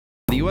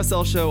The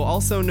USL show,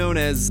 also known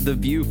as The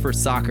View for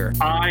Soccer.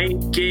 I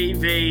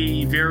gave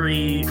a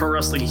very pro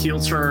wrestling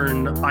heel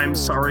turn, I'm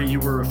sorry you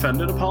were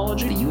offended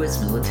apology. The U.S.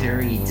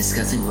 military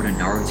discussing what a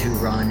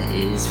Naruto run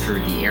is for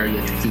the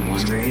Area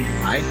 51 raid.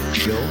 I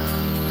feel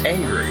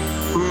angry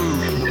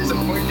and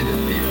disappointed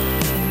in you.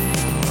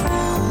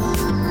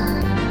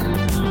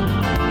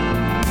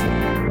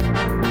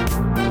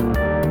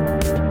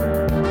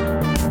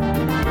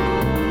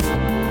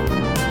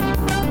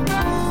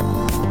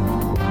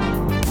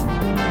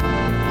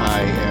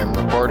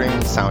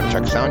 Recording,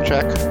 sound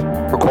check.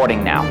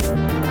 Recording now.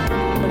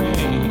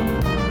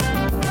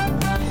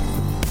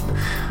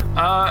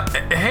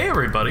 Hey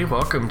everybody,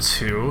 welcome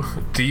to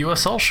the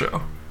USL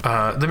show,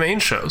 the main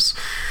shows.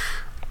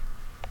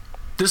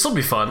 This will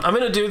be fun. I'm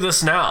gonna do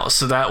this now,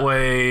 so that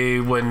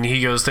way when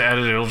he goes to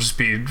edit, it'll just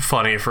be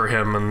funny for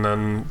him, and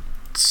then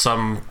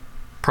some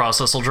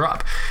process will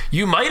drop.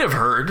 You might have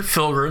heard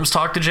Phil Grooms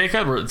talk to Jake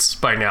Edwards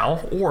by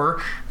now, or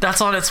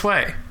that's on its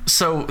way.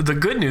 So the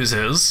good news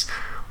is,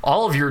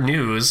 all of your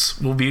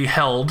news will be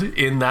held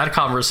in that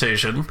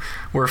conversation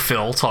where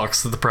Phil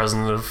talks to the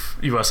president of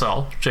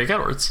USL, Jake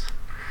Edwards.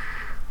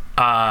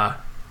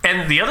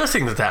 And the other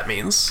thing that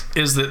means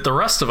is that the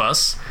rest of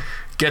us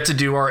get to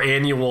do our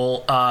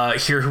annual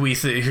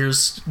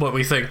here's what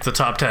we think the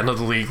top 10 of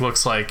the league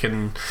looks like,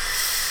 and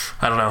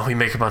I don't know, we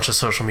make a bunch of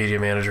social media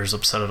managers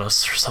upset at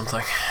us or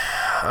something.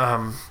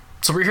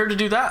 So we're here to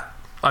do that.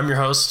 I'm your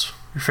host,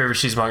 your favorite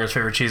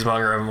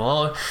cheesemonger, Evan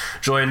Malala,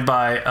 joined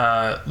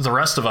by the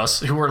rest of us,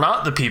 who are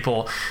not the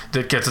people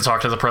that get to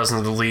talk to the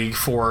president of the league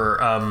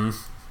for, I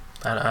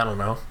don't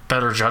know,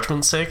 better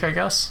judgment's sake, I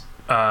guess.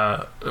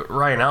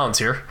 Ryan Allen's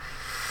here.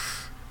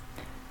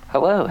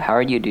 Hello, how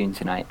are you doing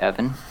tonight,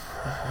 Evan?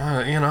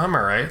 I'm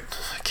alright.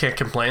 Can't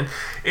complain.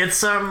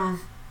 It's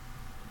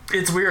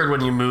weird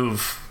when you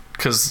move,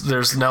 because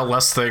there's now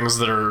less things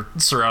that are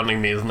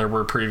surrounding me than there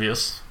were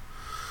previous.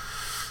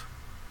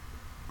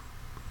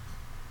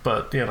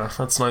 But,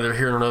 that's neither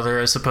here nor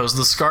there, I suppose.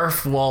 The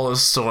scarf wall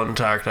is still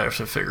intact. I have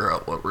to figure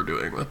out what we're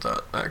doing with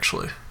that,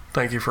 actually.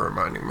 Thank you for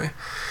reminding me.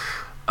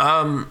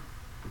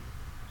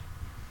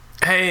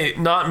 Hey,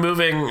 not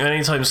moving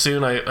anytime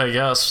soon, I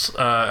guess.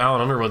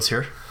 Alan Underwood's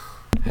here.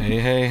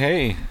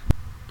 Hey.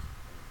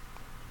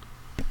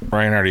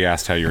 Ryan already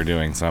asked how you were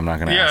doing, so I'm not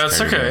going to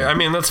ask. Yeah, it's okay. I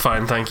mean, that's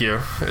fine, thank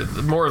you.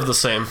 More of the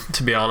same,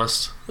 to be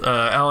honest.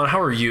 Alan,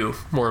 how are you,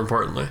 more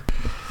importantly?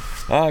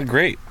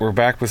 Great. We're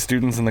back with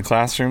students in the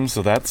classroom,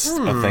 so that's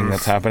a thing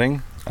that's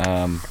happening.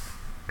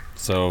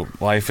 So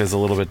life is a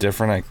little bit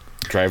different. I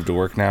drive to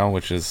work now,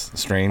 which is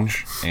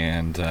strange,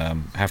 and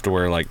have to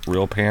wear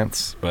real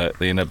pants, but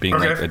they end up being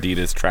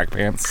Adidas track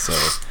pants. So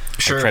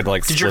sure. I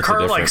tried to Did your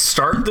car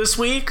start this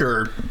week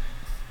or?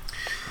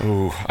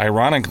 Ooh,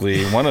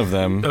 ironically, one of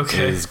them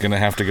is going to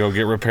have to go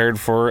get repaired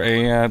for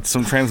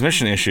some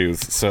transmission issues.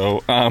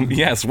 So,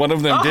 yes, one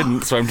of them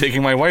didn't, so I'm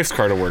taking my wife's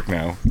car to work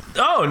now.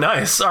 Oh,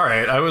 nice. All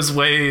right. I was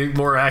way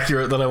more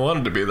accurate than I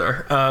wanted to be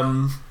there.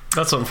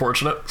 That's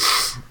unfortunate.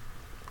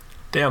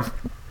 Damn.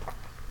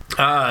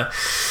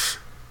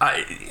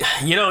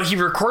 He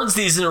records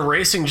these in a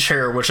racing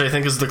chair, which I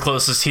think is the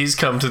closest he's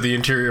come to the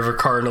interior of a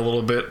car in a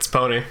little bit. It's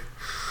Pony.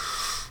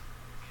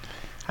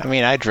 I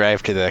mean, I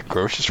drive to the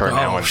grocery store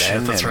now and then. Oh,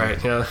 shit, that's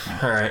right. Yeah,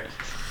 all right.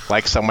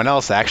 Like someone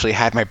else, I actually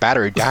had my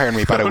battery die on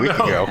me about a week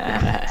ago.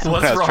 What's when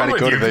I was wrong trying to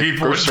go with to the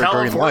people grocery store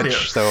during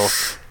lunch, so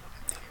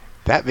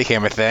that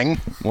became a thing.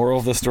 Moral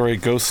of the story,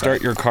 go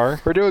start your car.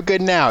 We're doing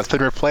good now. It's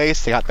been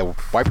replaced. They got the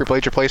wiper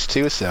blades replaced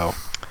too, so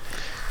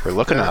we're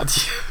looking up.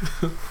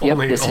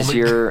 This is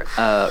your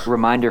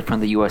reminder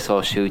from the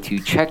USL show to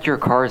check your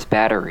car's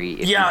battery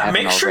if you haven't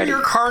make sure already.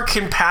 your car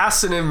can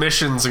pass an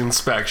emissions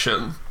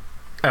inspection.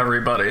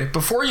 Everybody,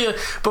 before you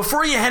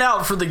head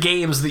out for the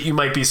games that you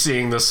might be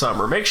seeing this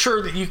summer, make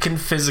sure that you can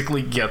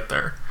physically get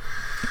there.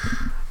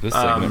 This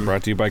segment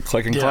brought to you by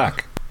Click and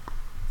Clack.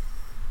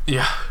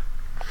 Yeah.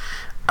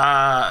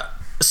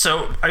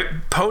 So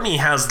Pony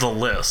has the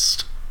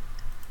list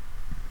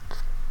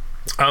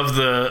of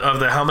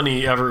the how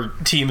many ever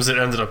teams it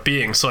ended up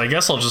being. So I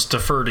guess I'll just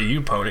defer to you,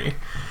 Pony.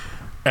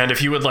 And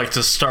if you would like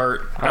to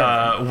start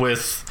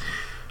with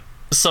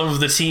some of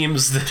the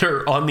teams that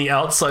are on the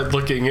outside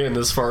looking in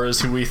as far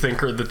as who we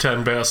think are the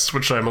 10 best,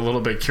 which I'm a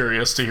little bit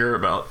curious to hear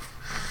about.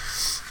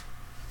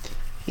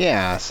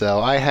 Yeah,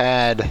 so I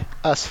had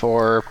us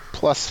four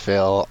plus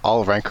Phil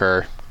all rank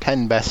our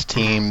 10 best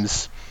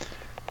teams,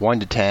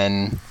 1 to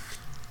 10.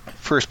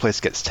 First place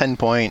gets 10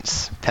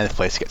 points, 10th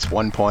place gets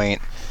 1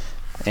 point,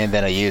 and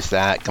then I used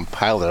that,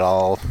 compiled it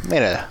all,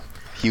 made a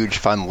huge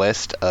fun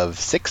list of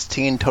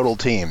 16 total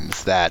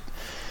teams that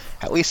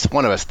at least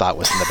one of us thought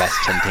was in the best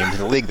 10 teams in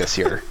the league this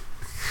year.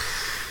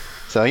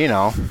 So,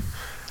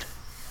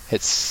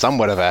 it's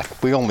somewhat of a...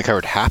 We only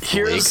covered half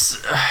the league.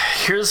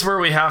 Here's where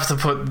we have to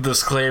put the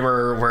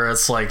disclaimer where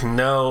it's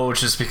no,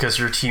 just because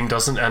your team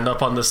doesn't end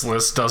up on this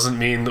list doesn't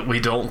mean that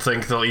we don't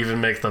think they'll even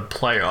make the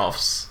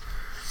playoffs.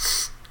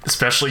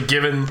 Especially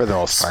given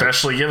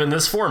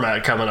this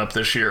format coming up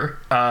this year.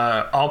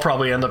 I'll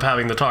probably end up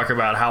having to talk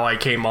about how I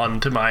came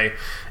on to my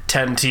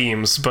 10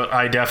 teams, but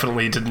I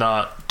definitely did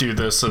not do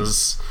this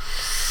as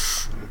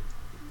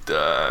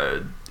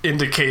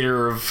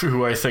indicator of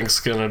who I think's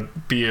gonna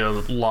be a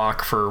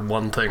lock for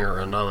one thing or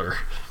another.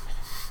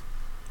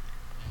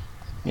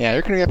 Yeah,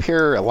 you're going to be up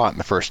here a lot in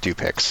the first 2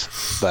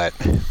 picks, but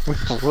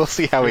we'll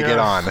see how we get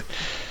on.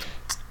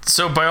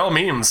 So by all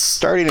means,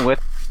 starting with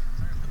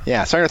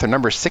our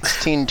number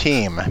 16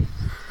 team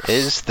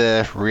is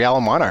the Real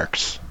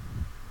Monarchs,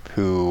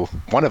 who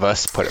one of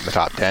us put in the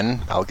top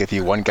 10. I'll give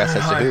you one guess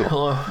as to who.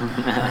 Hello.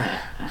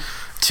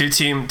 two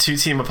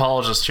team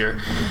apologist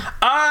here.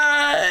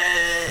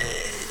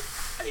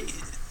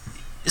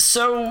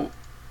 So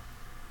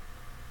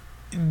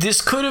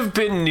this could have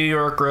been New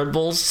York Red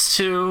Bulls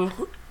too,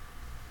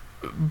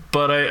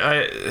 but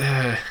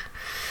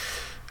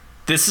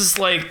this is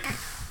like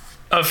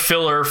a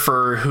filler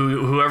for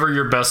whoever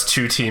your best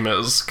 2 team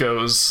is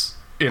goes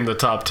in the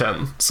top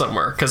 10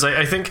 somewhere, because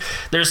I think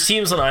there's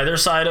teams on either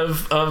side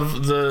of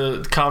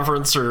the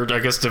conference, or I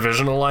guess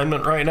division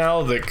alignment right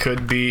now, that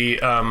could be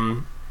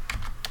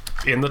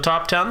in the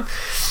top 10.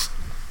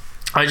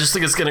 I just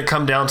think it's going to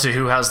come down to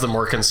who has the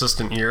more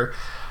consistent year,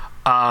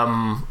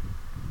 and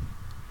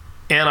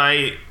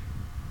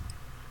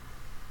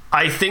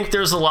I think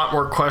there's a lot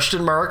more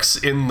question marks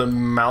in the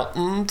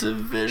Mountain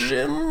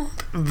Division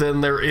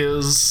than there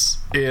is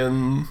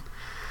in,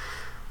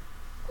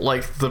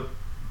 like,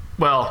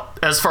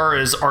 as far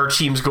as our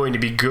team's going to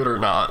be good or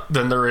not,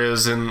 than there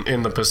is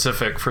in the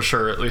Pacific, for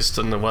sure, at least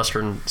in the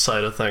Western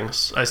side of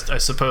things. I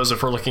suppose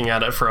if we're looking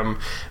at it from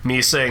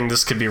me saying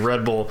this could be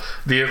Red Bull,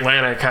 the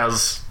Atlantic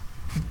has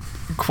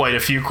quite a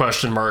few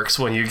question marks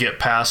when you get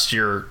past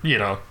your,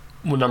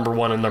 number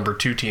 1 and number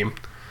 2 team.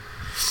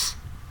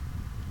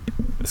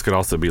 This could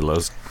also be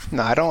Lowe's.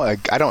 No, I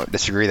don't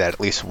disagree that at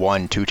least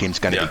 1-2 team's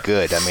going to be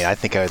good. I mean, I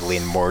think I would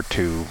lean more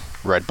to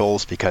Red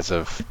Bulls because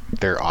of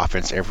their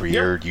offense every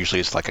year. Usually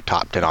it's like a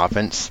top 10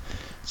 offense.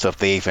 So if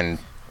they even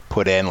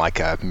put in like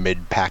a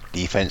mid-pack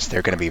defense,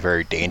 they're going to be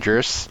very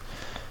dangerous.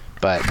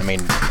 But, I mean,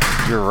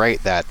 you're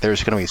right that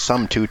there's going to be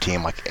some 2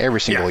 team like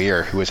every single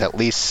year who is at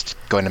least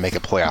going to make a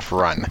playoff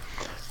run.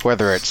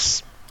 Whether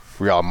it's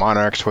Real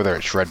Monarchs, whether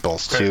it's Red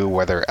Bulls 2,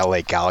 whether LA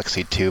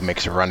Galaxy 2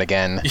 makes a run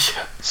again,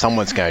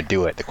 someone's going to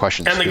do it. The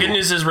question is, and the good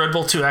news is Red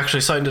Bull 2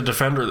 actually signed a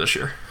defender this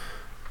year.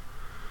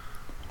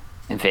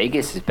 And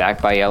Vegas is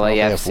backed by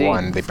LAFC. They have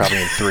 1. They probably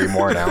need 3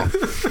 more now.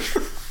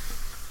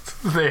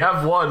 They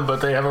have 1, but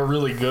they have a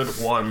really good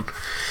one.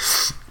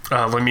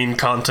 Lamine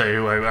Conte,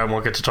 who I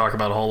won't get to talk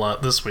about a whole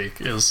lot this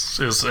week,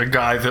 is a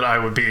guy that I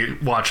would be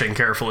watching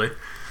carefully.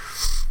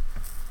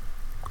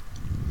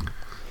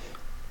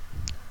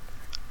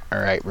 All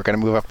right, we're going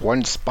to move up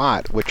 1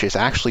 spot, which is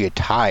actually a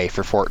tie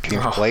for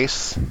 14th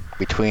place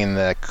between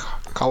the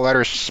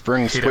Colorado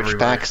Springs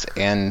Switchbacks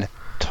and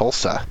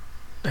Tulsa.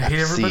 I hate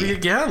everybody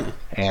again.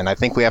 And I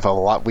think we have a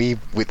lot.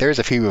 There's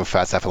a few of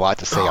us have a lot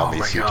to say on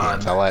these 2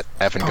 teams. I'll let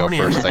Evan go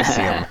first. I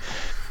see him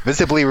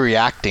visibly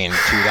reacting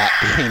to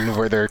that being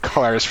where their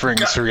Colorado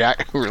Springs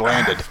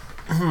landed.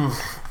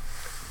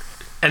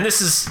 And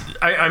this is,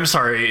 I'm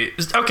sorry.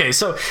 Okay,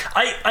 so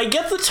I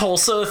get the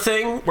Tulsa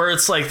thing where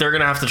it's like they're going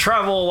to have to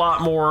travel a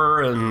lot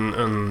more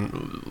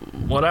and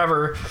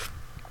whatever.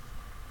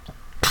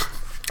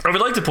 I would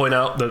like to point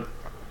out that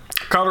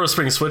Colorado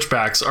Springs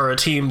Switchbacks are a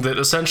team that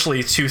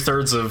essentially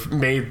 2/3 of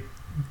made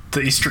the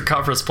Eastern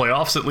Conference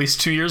playoffs at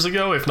least 2 years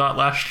ago, if not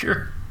last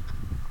year.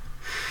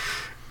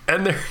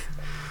 And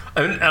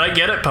I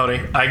get it,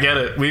 Pony. I get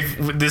it.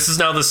 This is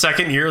now the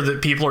 2nd year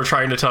that people are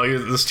trying to tell you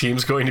that this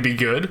team's going to be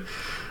good.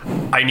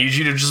 I need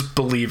you to just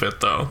believe it,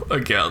 though,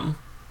 again.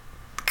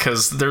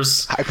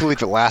 Because I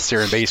believed it last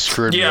year, and they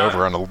screwed me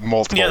over on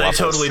multiple levels. Yeah, they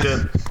totally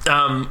did.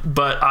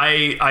 But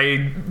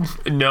I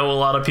know a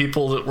lot of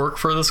people that work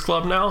for this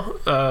club now,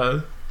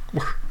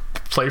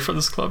 play for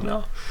this club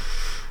now.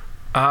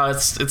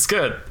 It's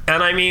good.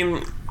 And I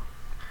mean,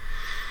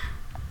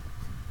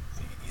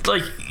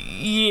 like,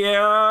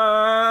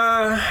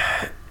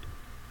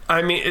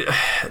 I mean,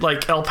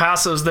 like, El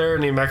Paso's there,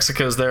 New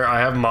Mexico's there,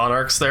 I have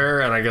Monarchs there,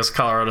 and I guess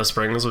Colorado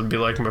Springs would be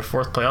like my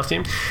 4th playoff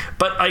team.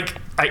 But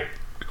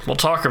we'll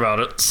talk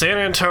about it. San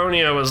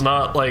Antonio is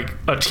not like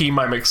a team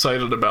I'm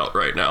excited about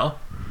right now.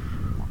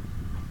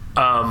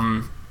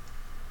 And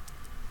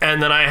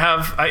then I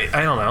have,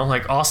 I don't know,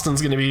 like,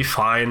 Austin's going to be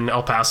fine,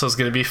 El Paso's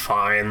going to be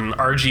fine,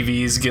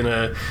 RGV's going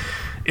to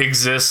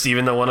exist,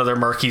 even though one of their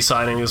marquee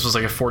signings was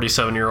like a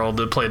 47-year-old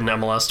that played in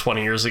MLS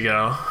 20 years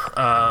ago.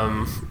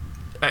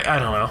 I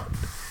don't know.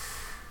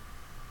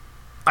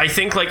 I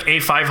think like a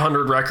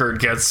 500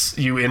 record gets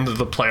you into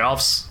the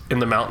playoffs in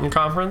the Mountain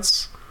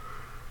Conference,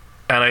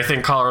 and I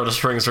think Colorado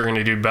Springs are going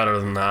to do better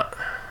than that.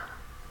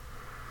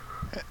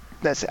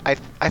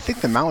 I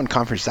think the Mountain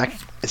Conference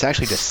is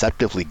actually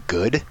deceptively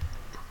good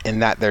in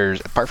that there's,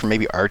 apart from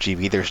maybe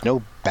RGV, there's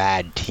no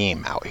bad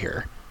team out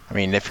here. I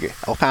mean,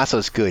 if El Paso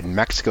is good,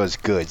 Mexico is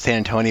good, San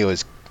Antonio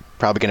is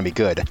probably going to be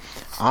good.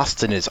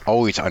 Austin is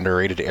always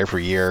underrated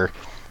every year.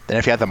 Then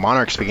if you have the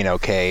Monarchs being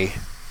okay,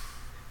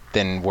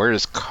 then where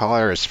does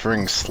Colorado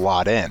Springs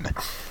slot in?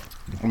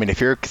 I mean,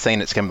 if you're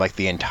saying it's going to be like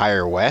the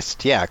entire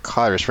West, yeah,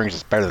 Colorado Springs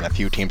is better than a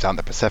few teams out in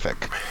the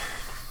Pacific.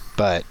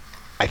 But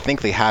I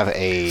think they have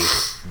a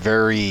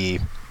very,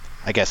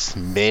 I guess,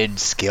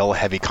 mid-skill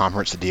heavy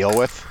conference to deal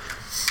with,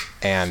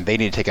 and they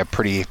need to take a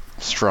pretty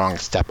strong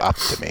step up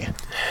to me.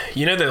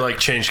 You know they like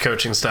changed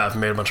coaching staff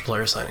and made a bunch of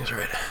player signings,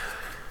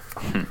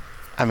 right?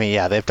 I mean,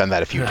 yeah, they've done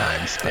that a few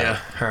times. But yeah,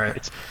 all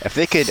right. If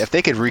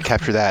they could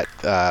recapture that,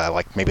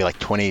 maybe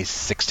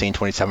 2016,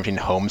 2017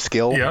 home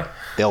skill, yeah,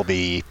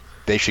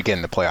 they should get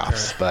in the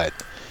playoffs. But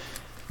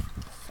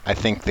I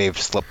think they've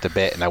slipped a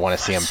bit, and I want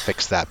to see them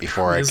fix that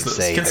before I can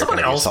say. Can someone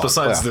else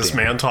besides this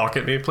man talk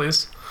at me,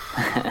 please?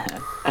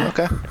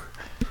 Okay.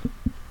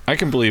 I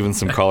can believe in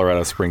some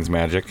Colorado Springs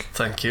magic.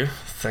 Thank you.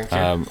 Thank you.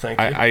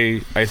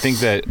 I think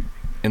that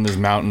in this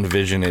mountain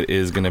division, it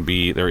is going to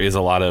be, there is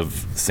a lot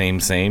of same,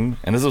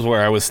 and this is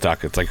where I was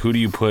stuck. It's like, who do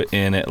you put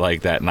in at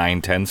like that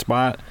 9-10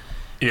 spot?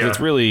 Yeah. It's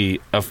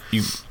really, I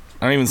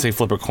don't even say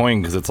flip a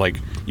coin, because it's like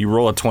you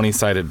roll a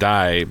 20-sided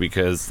die,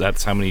 because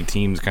that's how many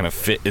teams kind of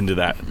fit into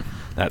that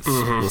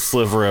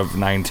sliver of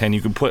 9-10.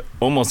 You can put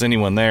almost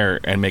anyone there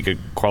and make a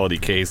quality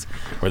case,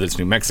 whether it's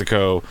New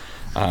Mexico,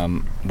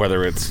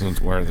 whether it's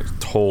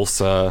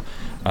Tulsa,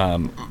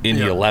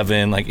 Indy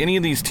 11, like any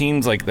of these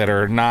teams like that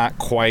are not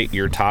quite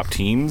your top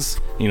teams.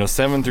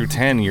 7 through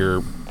 10,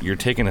 you're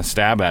taking a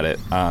stab at it.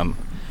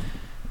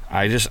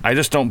 I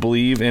just don't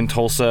believe in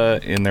Tulsa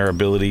in their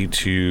ability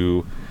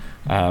to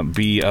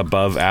be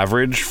above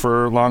average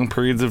for long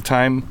periods of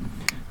time.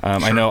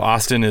 I know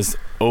Austin is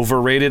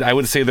overrated. I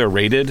would say they're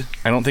rated.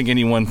 I don't think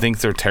anyone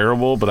thinks they're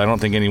terrible, but I don't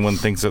think anyone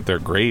thinks that they're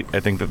great. I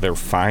think that they're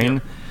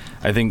fine.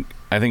 I think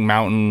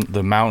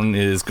the Mountain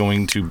is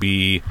going to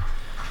be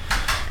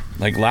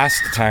like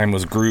last time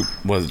was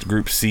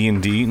group C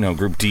and D, no,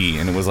 group D,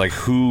 and it was like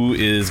who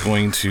is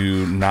going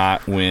to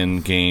not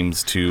win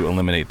games to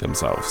eliminate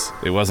themselves.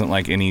 It wasn't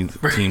like any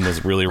team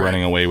was really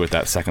running away with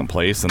that second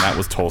place, and that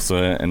was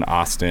Tulsa and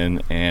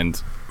Austin,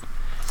 and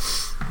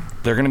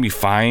they're going to be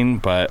fine,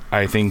 but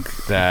I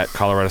think that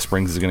Colorado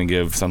Springs is going to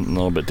give something a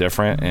little bit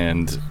different,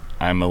 and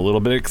I'm a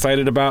little bit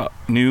excited about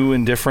new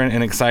and different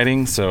and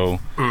exciting, so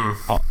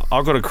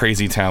I'll go to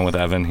Crazy Town with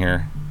Evan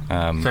here.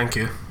 Thank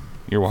you.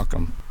 You're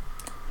welcome.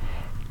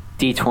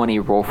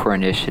 D20 roll for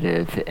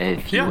initiative,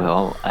 if you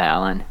will,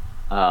 Alan.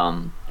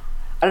 I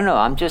don't know.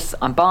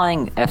 I'm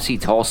buying FC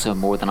Tulsa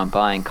more than I'm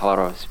buying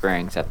Colorado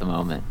Springs at the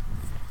moment,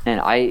 and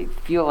I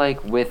feel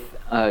like with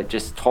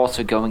just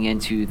Tulsa going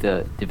into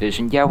the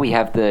division, we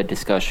have the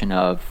discussion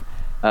of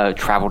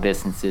travel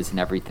distances and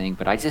everything,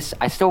 but I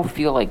still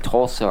feel like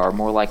Tulsa are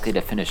more likely to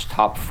finish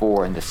top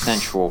 4 in the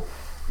Central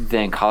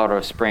than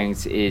Colorado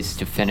Springs is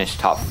to finish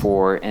top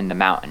 4 in the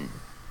Mountain.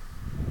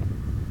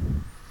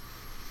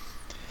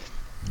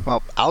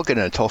 Well, I'll get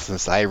into Tulsa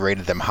since I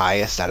rated them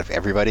highest out of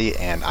everybody,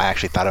 and I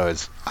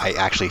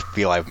actually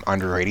feel I'm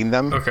underrating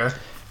them. Okay.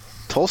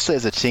 Tulsa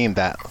is a team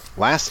that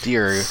last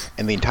year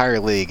in the entire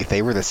league,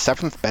 they were the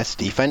 7th best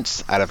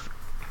defense out of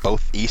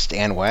both East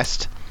and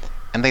West,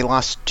 and they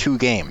lost 2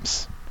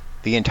 games.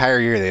 The entire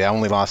year, they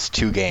only lost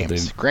 2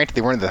 games. Granted,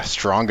 they weren't the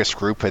strongest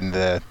group in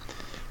the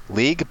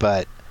league,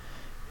 but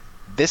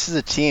this is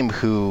a team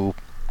who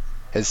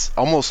is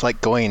almost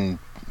like going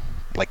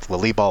like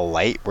Lily Ball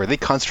light, where they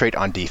concentrate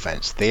on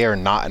defense. They are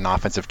not an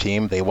offensive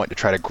team. They want to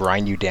try to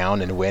grind you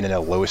down and win in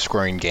a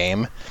low-scoring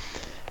game.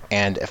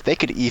 And if they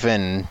could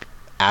even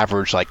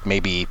average like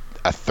maybe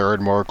a third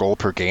more goal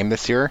per game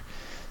this year,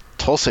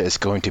 Tulsa is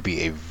going to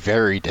be a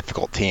very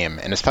difficult team.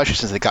 And especially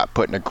since they got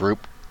put in a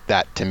group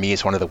that to me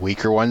is one of the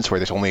weaker ones, where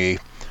there's only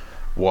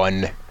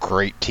one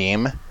great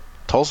team,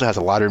 Tulsa has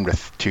a lot of room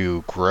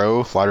to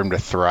grow, a lot of room to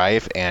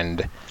thrive.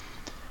 And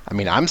I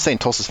mean, I'm saying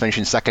Tulsa's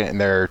finishing second in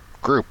their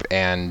group,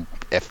 and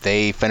if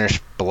they finish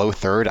below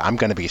third, I'm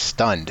going to be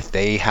stunned.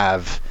 They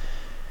have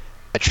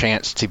a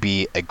chance to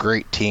be a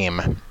great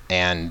team,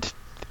 and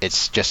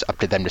it's just up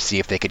to them to see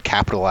if they could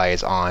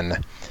capitalize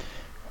on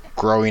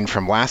growing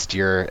from last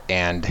year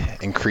and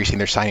increasing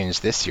their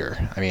signings this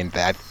year. I mean,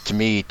 that to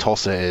me,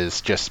 Tulsa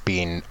is just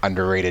being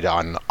underrated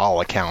on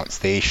all accounts.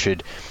 They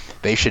should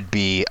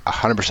be a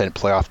 100%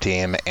 playoff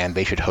team, and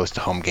they should host a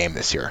home game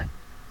this year.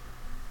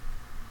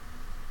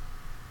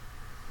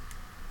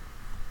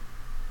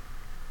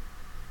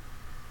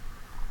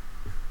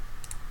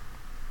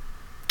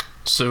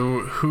 So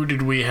who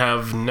did we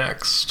have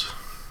next?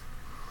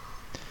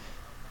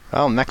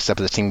 Well, next up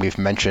is a team we've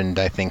mentioned,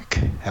 I think,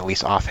 at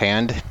least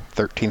offhand.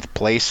 13th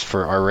place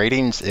for our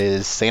ratings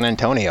is San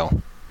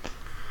Antonio.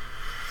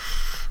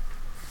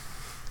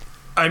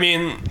 I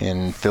mean...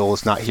 And Phil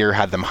is not here,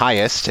 had them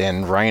highest,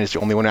 and Ryan is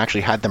the only one who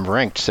actually had them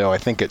ranked, so I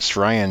think it's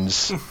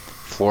Ryan's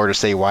floor to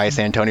say why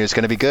San Antonio is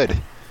going to be good.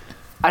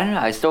 I don't know.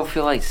 I still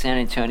feel like San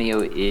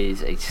Antonio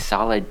is a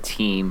solid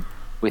team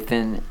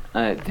within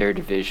their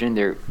division.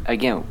 They're,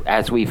 again,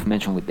 as we've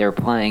mentioned, they're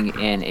playing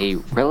in a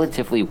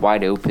relatively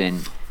wide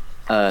open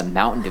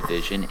Mountain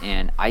division,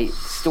 and I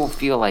still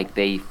feel like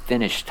they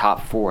finished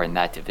top 4 in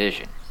that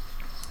division.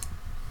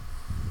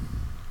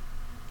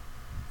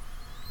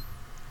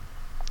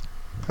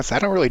 I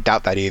don't really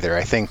doubt that either.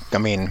 I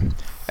mean,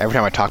 every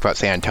time I talk about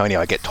San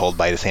Antonio, I get told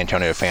by the San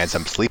Antonio fans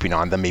I'm sleeping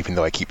on them, even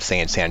though I keep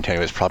saying San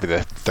Antonio is probably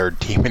the third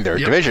team in their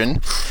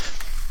division.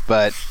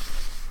 But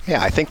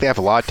yeah, I think they have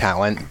a lot of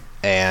talent,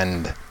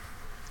 and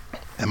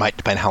it might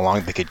depend how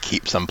long they could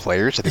keep some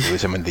players. If they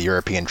lose them in the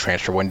European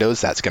transfer windows,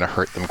 that's going to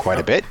hurt them quite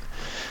a bit.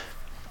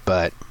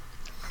 But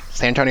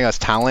San Antonio has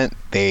talent.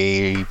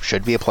 They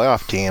should be a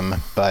playoff team,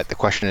 but the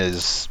question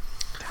is,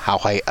 how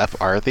high up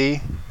are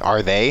they?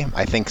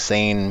 I think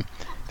saying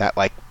that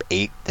like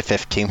 8th to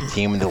 15th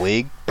team in the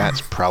league,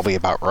 that's probably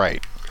about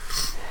right.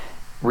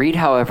 Read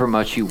however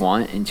much you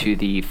want into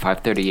the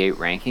 538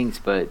 rankings,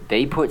 but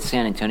they put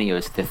San Antonio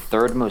as the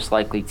third most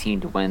likely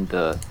team to win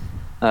the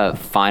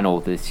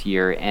final this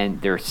year, and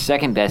their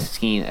second best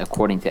team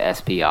according to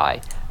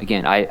SPI.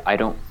 Again, I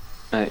don't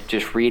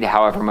just read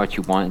however much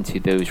you want into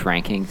those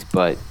rankings,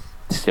 but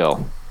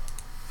still.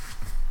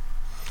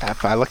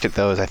 If I looked at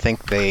those, I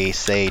think they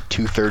say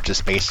 2/3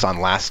 is based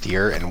on last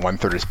year and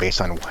 1/3 is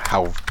based on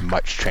how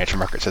much transfer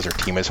market says their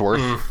team is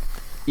worth.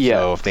 Yeah.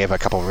 So if they have a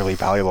couple of really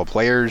valuable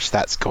players,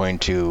 that's going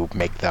to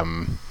make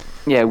them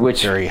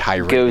which very high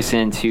goes rated.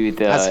 into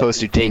the... As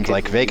opposed to teams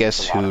like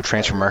Vegas, who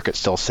transfer market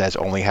still says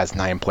only has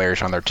 9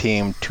 players on their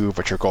team, 2 of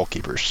which are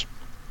goalkeepers.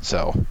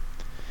 So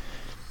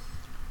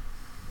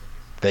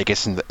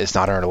Vegas is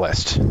not on our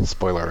list.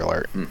 Spoiler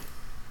alert.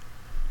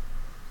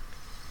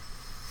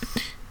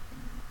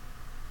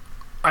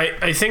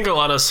 I think a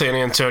lot of San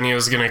Antonio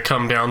is going to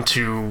come down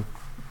to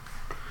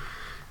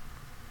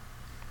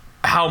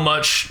how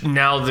much,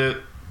 now that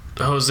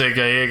Jose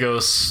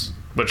Gallegos,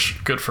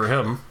 which good for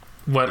him,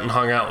 went and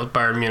hung out with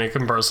Bayern Munich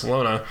and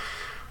Barcelona,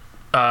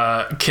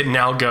 can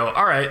now go,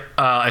 all right,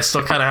 I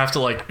still kind of have to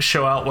like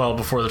show out well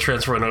before the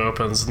transfer window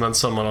opens, and then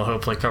someone will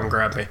hopefully come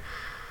grab me.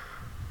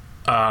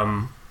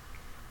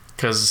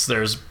 Because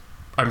there's,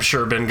 I'm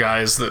sure, been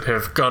guys that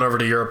have gone over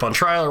to Europe on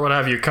trial or what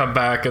have you, come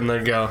back and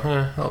then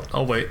go,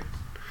 I'll wait.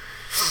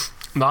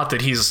 Not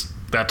that he's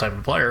that type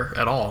of player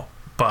at all,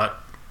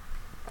 but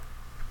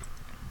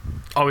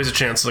always a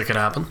chance that it could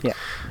happen. Yeah.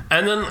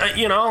 And then,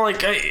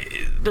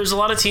 there's a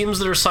lot of teams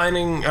that are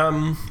signing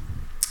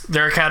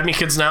their academy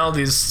kids now,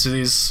 these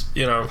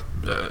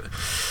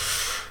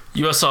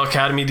USL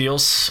Academy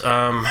deals.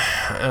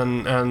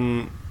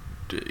 And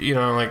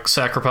like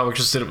Sac Republic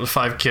just did it with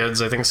 5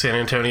 kids. I think San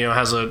Antonio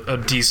has a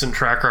decent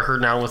track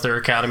record now with their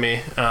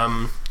academy.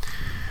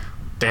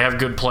 They have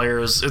good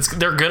players.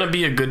 They're going to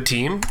be a good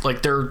team.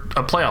 Like, they're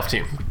a playoff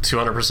team,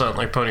 200%,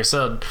 like Pony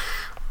said.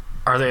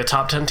 Are they a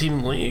top 10 team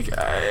in the league?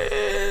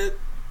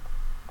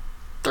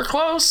 They're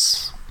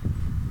close.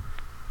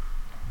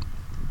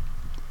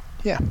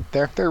 Yeah,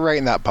 they're right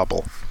in that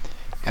bubble.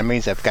 That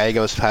means if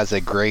Gallegos has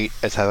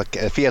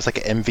if he has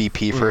like an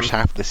MVP first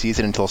half of the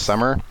season until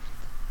summer,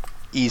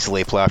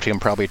 easily a playoff team,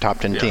 probably a top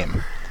 10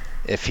 team.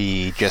 If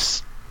he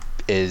just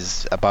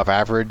is above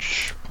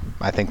average,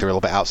 I think they're a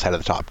little bit outside of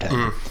the top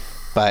 10.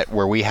 But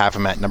where we have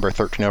them at number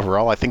 13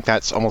 overall, I think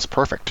that's almost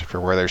perfect for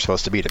where they're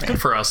supposed to be to me.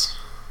 Good for us.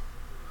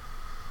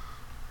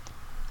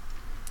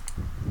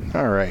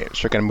 All right,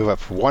 so we're going to move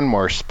up one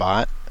more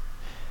spot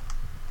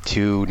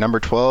to number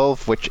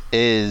 12, which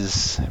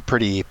is a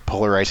pretty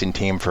polarizing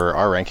team for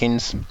our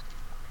rankings,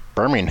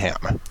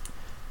 Birmingham.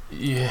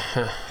 Yeah.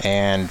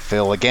 And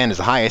Phil, again, is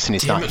the highest, and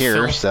he's not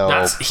here,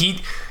 Phil. so...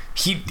 He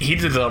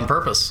did it on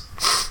purpose.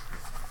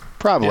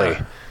 Probably.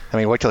 Yeah. I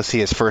mean, wait till I see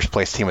his first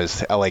place team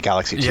is LA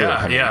Galaxy too.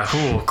 Yeah,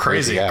 Ooh,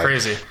 crazy.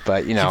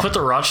 But, he put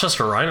the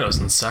Rochester Rhinos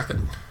in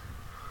second.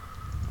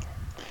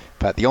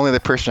 But the only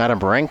other person Adam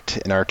ranked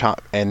in our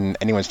in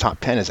anyone's top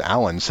 10 is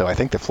Allen, so I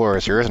think the floor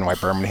is yours and why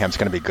Birmingham's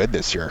going to be good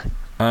this year.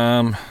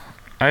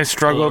 I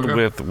struggled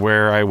with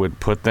where I would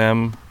put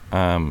them.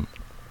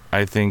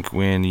 I think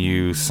when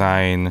you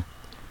sign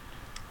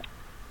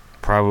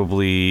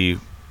probably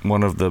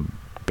one of the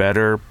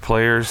better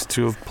players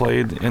to have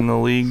played in the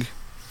league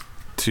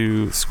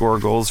to score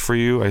goals for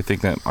you, I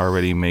think that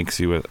already makes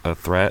you a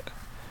threat.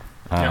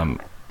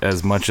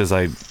 As much as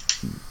I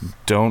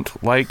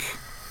don't like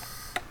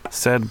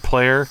said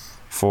player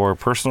for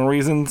personal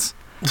reasons,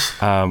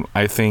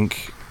 I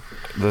think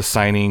the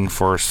signing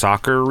for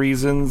soccer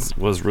reasons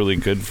was really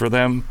good for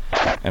them,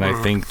 and I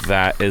think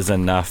that is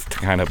enough to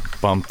kind of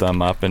bump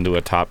them up into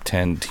a top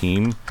 10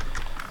 team.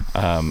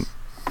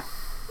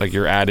 Like,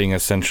 you're adding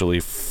essentially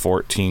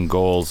 14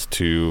 goals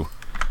to,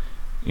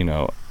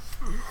 you're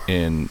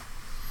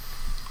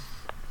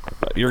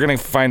going to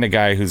find a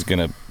guy who's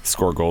going to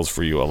score goals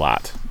for you a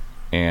lot.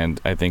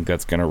 And I think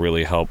that's going to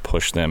really help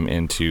push them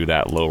into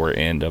that lower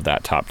end of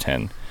that top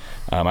 10.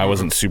 I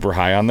wasn't super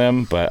high on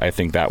them, but I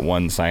think that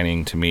one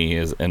signing to me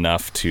is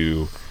enough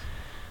to...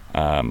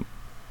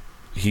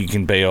 he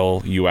can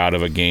bail you out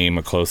of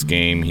a close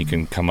game. He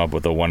can come up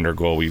with a wonder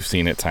goal. We've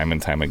seen it time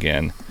and time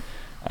again.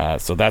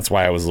 So that's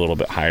why I was a little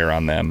bit higher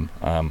on them.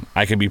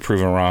 I can be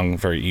proven wrong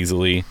very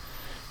easily,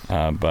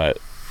 but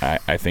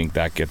I think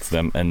that gets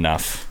them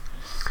enough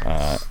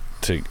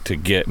to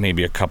get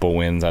maybe a couple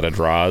wins out of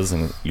draws,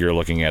 and you're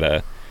looking at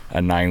a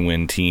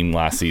 9-win team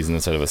last season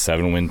instead of a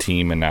 7-win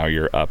team, and now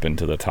you're up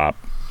into the top,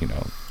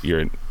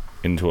 you're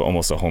into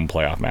almost a home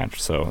playoff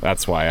match. So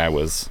that's why I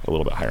was a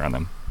little bit higher on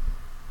them.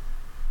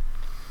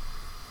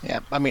 Yeah,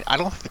 I mean, I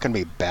don't think they're going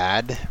to be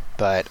bad,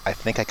 but I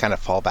think I kind of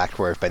fall back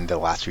to where I've been the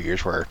last few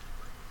years, where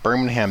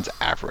Birmingham's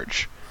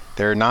average.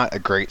 They're not a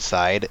great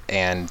side,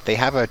 and they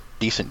have a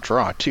decent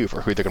draw, too,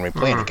 for who they're going to be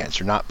playing against.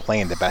 They're not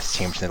playing the best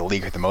teams in the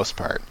league for the most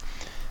part.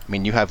 I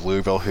mean, you have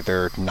Louisville, who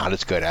they're not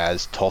as good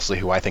as, Tulsa,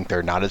 who I think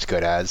they're not as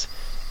good as,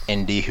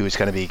 Indy, who's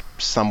going to be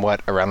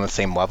somewhat around the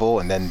same level,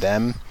 and then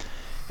them.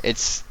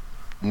 It's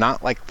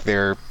not like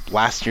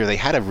last year they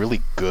had a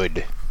really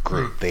good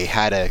group. They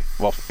had a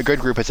good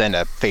group is in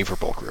a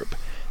favorable group.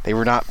 They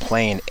were not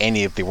playing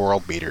any of the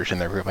world beaters in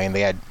their group. I mean,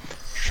 they had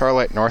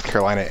Charlotte, North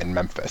Carolina, and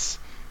Memphis.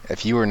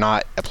 If you were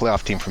not a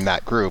playoff team from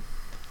that group,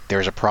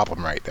 there's a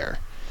problem right there.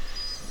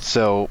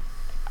 So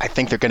I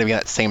think they're going to be in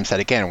that same set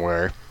again,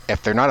 where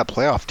if they're not a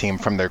playoff team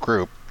from their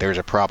group, there's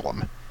a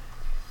problem.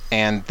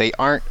 And they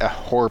aren't a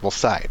horrible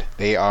side.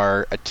 They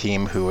are a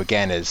team who,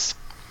 again, is,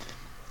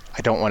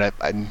 I don't want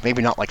to,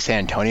 maybe not like San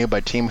Antonio,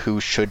 but a team who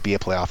should be a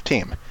playoff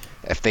team.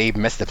 If they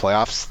miss the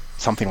playoffs,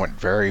 something went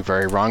very,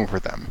 very wrong for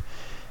them.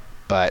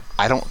 But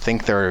I don't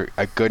think they're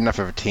a good enough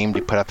of a team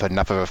to put up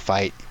enough of a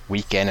fight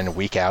week in and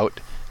week out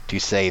to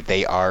say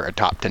they are a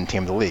top 10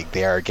 team in the league.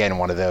 They are, again,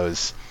 one of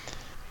those,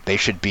 they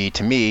should be,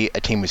 to me,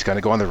 a team who's going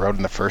to go on the road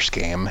in the first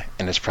game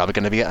and is probably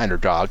going to be an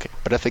underdog.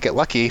 But if they get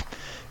lucky,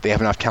 they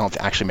have enough talent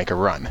to actually make a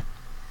run.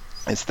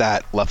 It's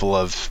that level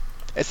of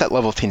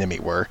team to me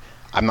where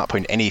I'm not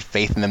putting any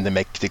faith in them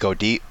to go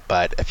deep,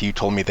 but if you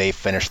told me they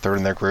finished third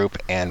in their group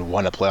and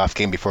won a playoff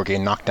game before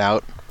getting knocked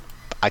out,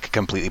 I could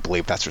completely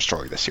believe that's their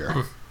story this year.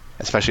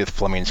 Especially with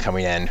Fleming's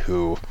coming in,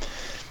 who,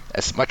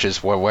 as much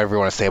as whatever we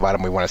want to say about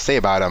him, we want to say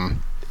about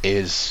him,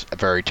 is a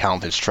very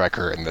talented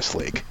striker in this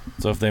league.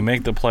 So if they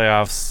make the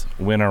playoffs,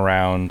 win a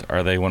round,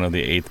 are they one of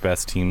the 8th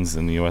best teams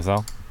in the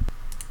USL?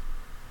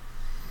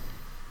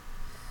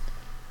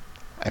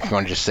 If you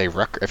want to just say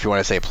if you want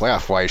to say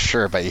playoff wise,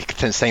 sure, but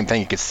the same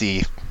thing you could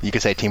say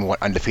a team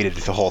went undefeated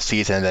the whole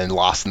season and then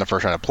lost in the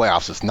first round of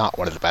playoffs is not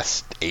one of the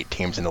best 8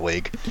 teams in the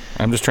league.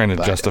 I'm just trying to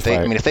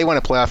justify. If they win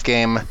a playoff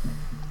game,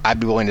 I'd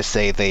be willing to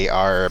say they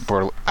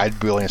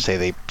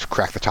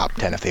crack the top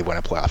 10 if they win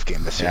a playoff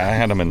game this year. Yeah, I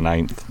had them in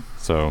 9th,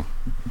 so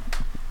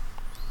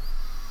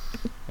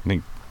I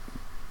think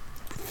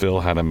Phil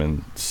had them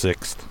in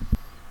 6th.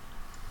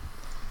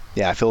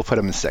 Yeah, Phil put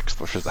them in 6th,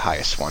 which was the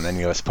highest one, and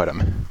US put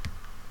them.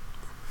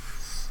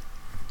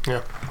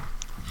 Yeah.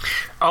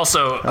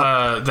 Also,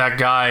 that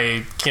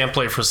guy can't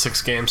play for 6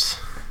 games.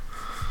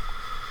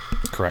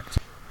 Correct.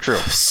 True.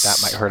 That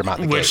might hurt him out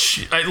the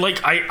gate.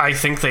 I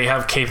think they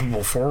have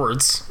capable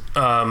forwards.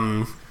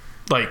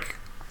 Like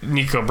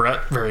Nico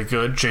Brett, very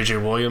good.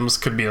 JJ Williams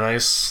could be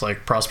nice.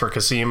 Like Prosper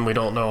Kasim, we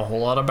don't know a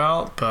whole lot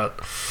about, but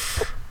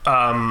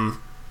I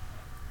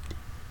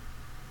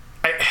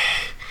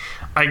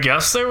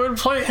guess they would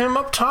play him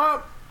up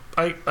top.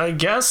 I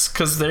guess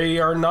because they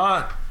are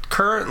not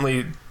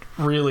currently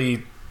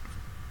really,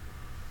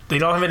 they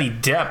don't have any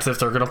depth if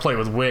they're going to play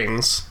with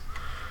wings.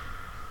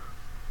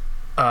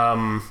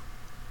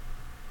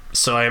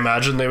 So I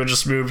imagine they would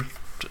just move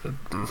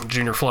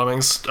Junior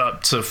Flemings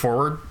up to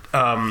forward.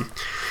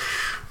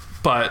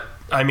 But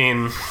I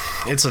mean,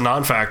 it's a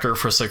non-factor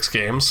for 6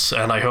 games,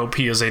 and I hope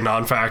he is a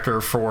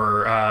non-factor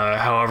for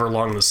however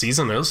long the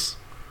season is.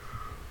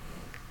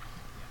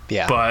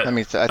 Yeah, but I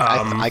mean,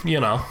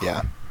 you know,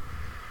 yeah.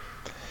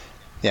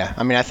 Yeah,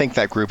 I mean, I think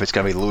that group is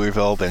going to be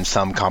Louisville, then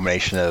some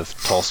combination of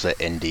Tulsa,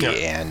 Indy,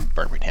 and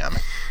Birmingham.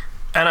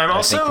 And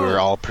I think we're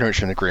all pretty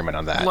much in agreement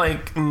on that.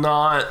 Like,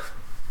 not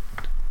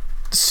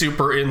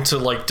super into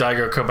like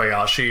Daigo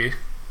Kobayashi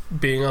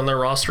being on their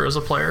roster as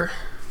a player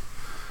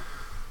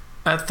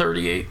at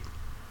 38.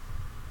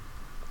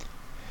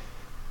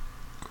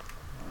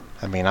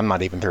 I mean, I'm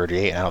not even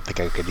 38, and I don't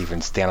think I could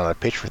even stand on a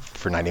pitch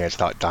for 90 minutes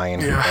without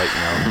dying. Yeah.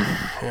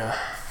 But,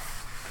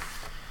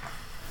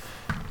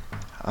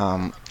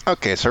 Yeah.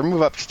 Okay, so we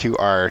move up to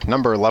our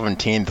number 11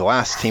 team, the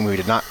last team who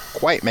did not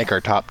quite make our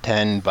top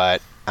 10,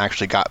 but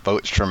actually got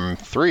votes from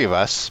 3 of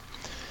us.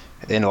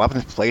 In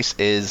 11th place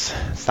is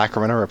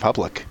Sacramento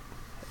Republic,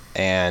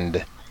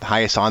 and the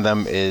highest on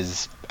them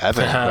is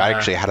Evan, who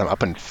actually had him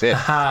up in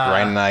 5th.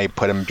 Ryan and I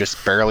put him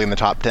just barely in the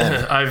top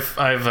 10.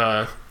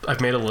 I've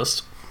made a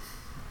list.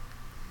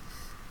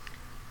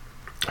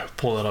 I'll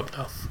pull that up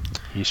now.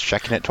 He's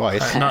checking it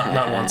twice.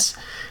 Not once.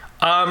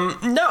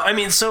 No, I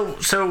mean, so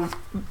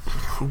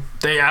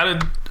they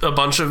added a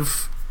bunch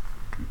of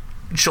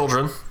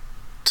children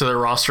to their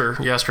roster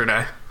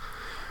yesterday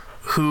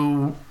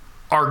who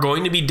are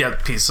going to be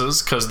depth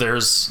pieces because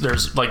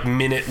there's like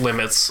minute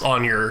limits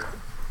on your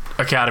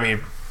academy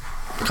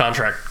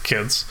contract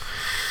kids.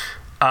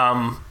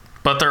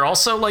 But they're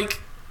also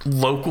like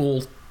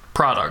local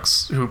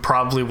products who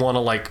probably want to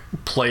like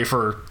play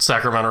for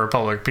Sacramento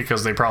Republic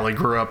because they probably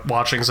grew up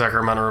watching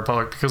Sacramento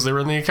Republic because they were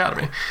in the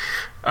academy.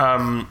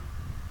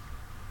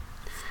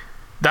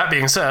 That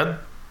being said,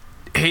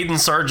 Hayden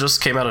Sarr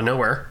just came out of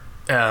nowhere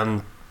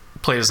and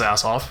played his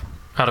ass off.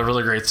 Had a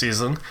really great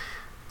season.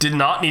 Did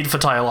not need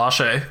Fatai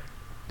Alashe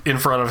in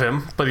front of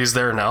him, but he's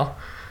there now.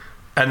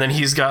 And then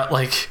he's got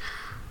like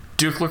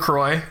Duke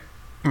LaCroix,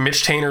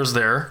 Mitch Tainer's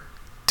there,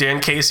 Dan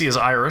Casey is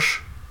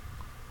Irish,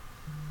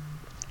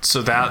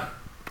 so that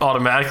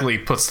automatically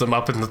puts them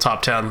up in the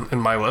top 10 in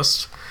my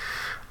list.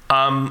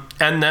 And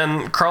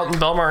then Carlton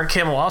Belmar and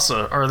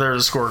Kamawasa are there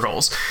to score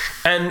goals.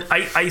 And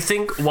I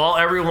think while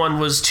everyone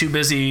was too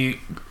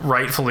busy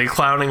rightfully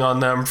clowning on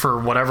them for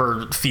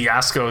whatever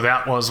fiasco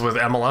that was with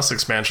MLS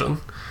expansion,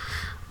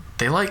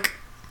 they like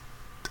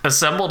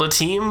assembled a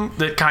team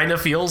that kind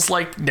of feels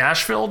like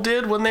Nashville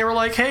did when they were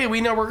like, hey, we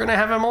know we're going to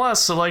have MLS,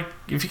 so like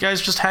if you guys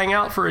just hang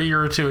out for a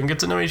year or two and get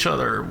to know each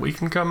other, we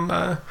can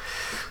come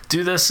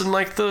do this in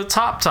like the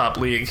top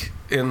league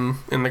in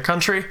the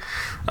country.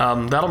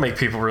 That'll make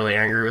people really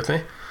angry with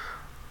me.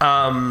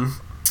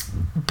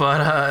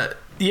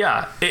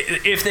 Yeah,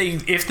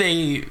 if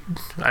they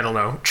I don't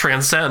know,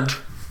 transcend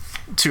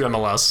to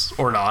MLS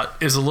or not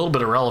is a little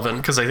bit irrelevant,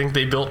 because I think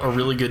they built a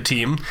really good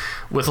team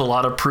with a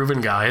lot of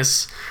proven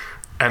guys,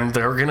 and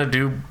they're going to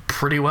do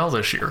pretty well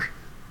this year.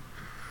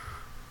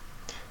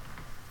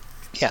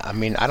 Yeah, I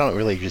mean, I don't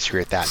really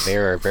disagree with that.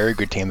 They're a very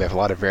good team. They have a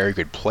lot of very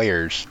good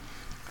players.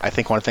 I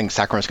think one thing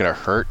Sacramento's going to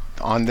hurt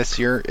on this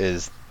year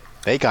is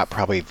they got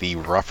probably the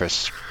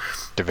roughest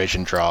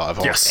division draw of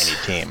almost any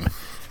team,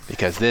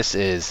 because this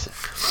is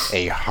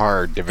a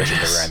hard division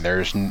to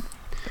run.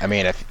 I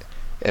mean,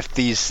 if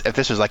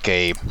this was like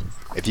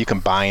if you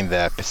combine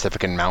the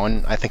Pacific and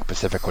Mountain, I think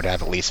Pacific would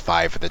have at least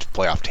 5 of the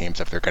playoff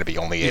teams if they're going to be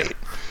only 8,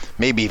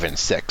 maybe even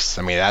 6.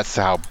 I mean, that's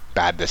how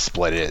bad this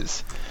split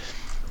is.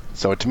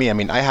 So to me, I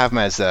mean, I have them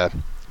as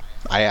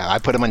I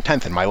put them in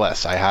 10th in my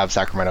list. I have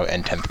Sacramento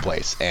in 10th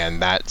place,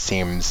 and that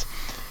seems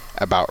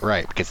about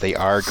right, because they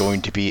are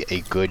going to be a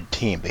good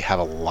team. They have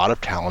a lot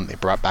of talent. They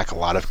brought back a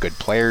lot of good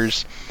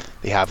players.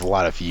 They have a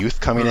lot of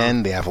youth coming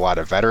in. They have a lot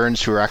of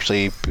veterans who are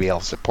actually be able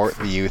to support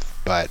the youth,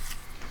 but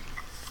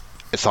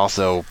it's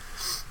also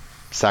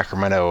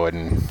Sacramento,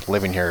 and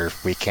living here,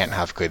 we can't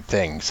have good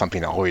things.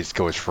 Something always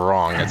goes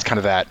wrong. It's kind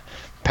of that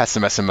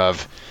pessimism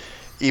of,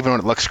 even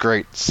when it looks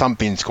great,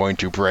 something's going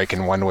to break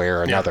in one way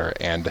or another.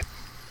 And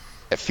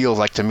it feels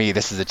like to me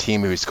this is a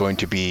team who's going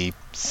to be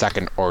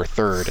second or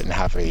third and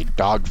have a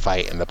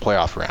dogfight in the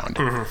playoff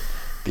round,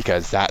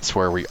 because that's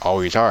where we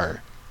always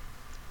are.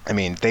 I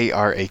mean, they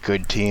are a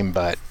good team,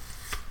 but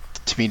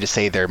to me to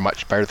say they're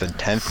much better than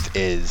 10th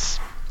is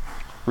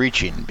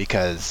reaching,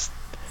 because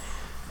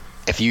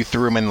if you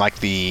threw them in like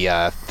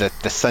the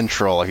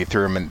Central, if you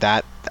threw them in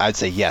that, I'd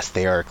say yes,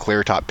 they are a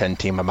clear top 10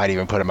 team. I might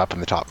even put them up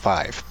in the top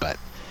 5, but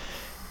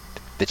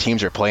the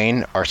teams they're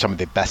playing are some of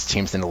the best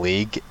teams in the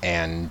league,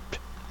 and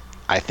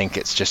I think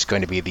it's just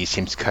going to be these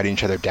teams cutting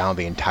each other down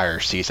the entire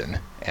season,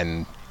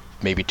 and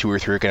maybe 2 or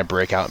 3 are going to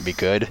break out and be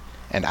good,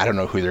 and I don't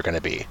know who they're going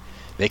to be.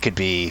 They could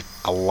be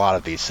a lot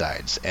of these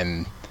sides,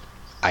 and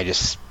I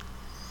guess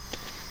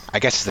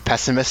it's the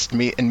pessimist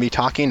in me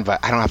talking, but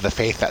I don't have the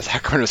faith that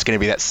Sacramento's going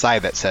to be that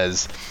side that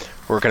says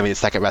we're going to be the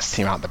second best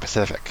team out in the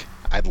Pacific.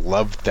 I'd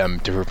love them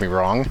to prove me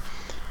wrong,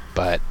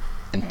 but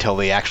until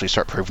they actually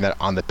start proving that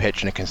on the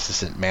pitch in a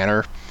consistent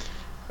manner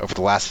over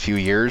the last few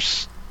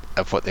years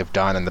of what they've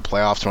done in the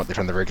playoffs and what they've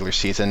done in the regular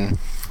season,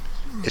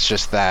 it's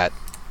just that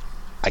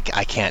I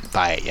can't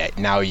buy it yet.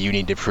 Now you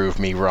need to prove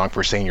me wrong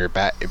for saying you're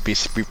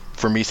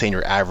for me saying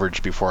you're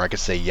average before I could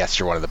say yes,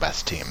 you're one of the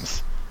best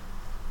teams.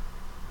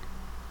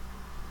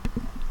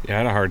 Yeah, I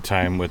had a hard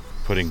time with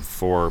putting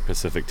 4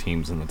 Pacific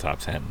teams in the top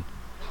 10.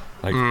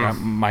 Like, that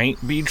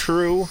might be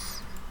true,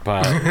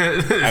 but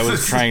I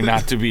was trying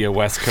not to be a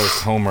West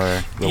Coast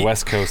homer. The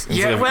West Coast...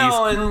 Yeah,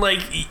 well, and,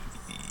 like,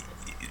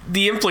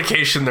 the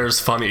implication there's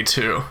funny,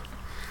 too.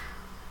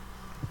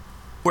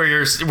 Where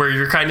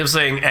you're kind of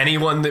saying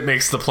anyone that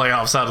makes the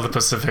playoffs out of the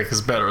Pacific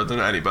is better than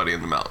anybody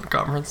in the Mountain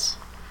Conference.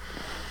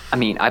 I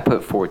mean, I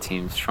put 4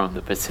 teams from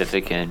the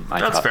Pacific in my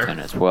top 10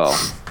 as well.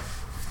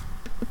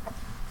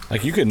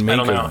 Like, you could make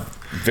a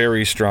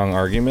very strong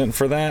argument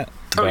for that.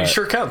 Oh, you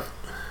sure can.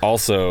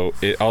 Also,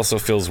 it also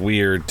feels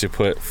weird to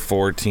put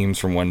 4 teams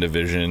from one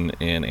division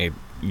in a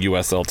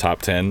USL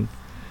top 10.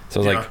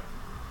 So, like,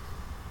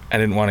 I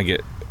didn't want to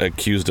get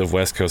accused of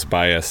West Coast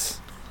bias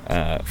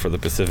for the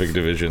Pacific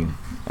Division.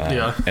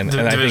 And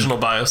divisional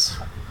bias.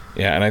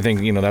 Yeah, and I think,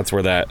 that's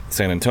where that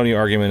San Antonio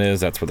argument is.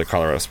 That's where the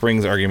Colorado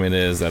Springs argument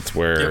is. That's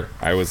where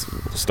I was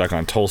stuck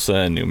on Tulsa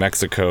and New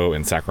Mexico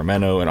and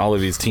Sacramento and all of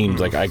these teams.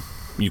 Like,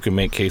 you can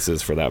make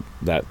cases for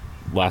that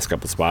last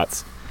couple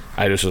spots.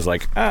 I just was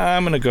like,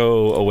 I'm going to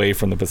go away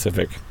from the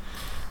Pacific.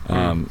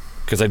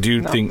 Because I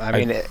do think... I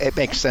mean, it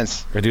makes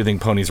sense. I do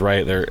think Pony's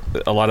right.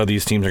 A lot of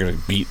these teams are going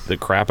to beat the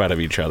crap out of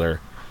each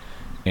other.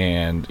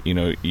 And,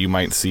 you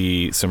might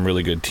see some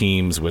really good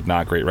teams with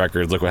not great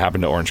records. Look what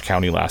happened to Orange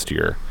County last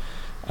year.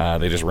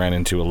 They just ran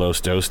into a Los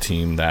Dos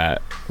team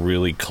that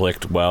really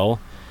clicked well.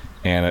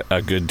 And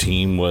a good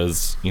team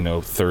was,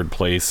 3rd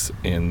place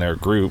in their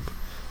group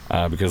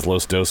because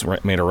Los Dos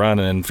made a run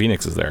and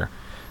Phoenix is there.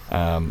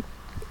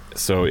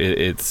 So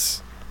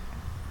it's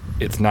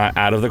not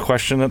out of the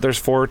question that there's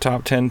 4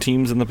 top 10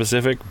 teams in the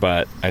Pacific,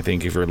 but I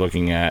think if you're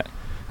looking at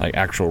like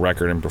actual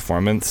record and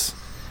performance,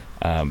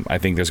 I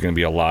think there's going to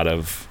be a lot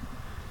of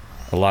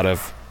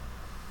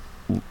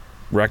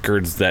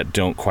records that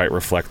don't quite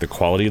reflect the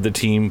quality of the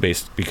team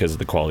because of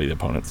the quality of the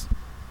opponents.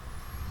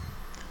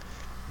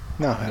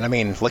 No, and I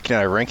mean, looking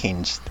at our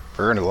rankings,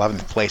 we're in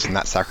 11th place in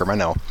that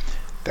Sacramento.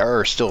 There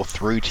are still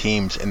 3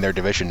 teams in their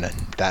division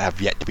that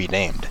have yet to be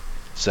named.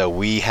 So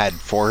we had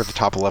 4 of the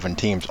top 11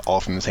 teams all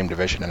from the same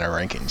division in our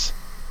rankings.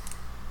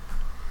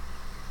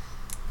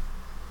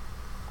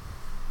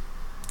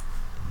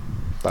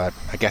 But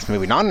I guess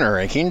moving on in our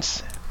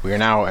rankings, we are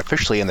now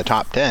officially in the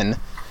top 10,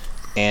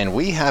 and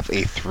we have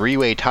a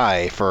 3-way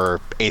tie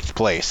for 8th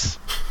place.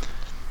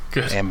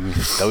 Good. And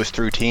those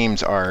 3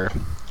 teams are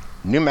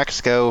New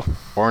Mexico,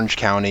 Orange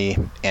County,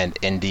 and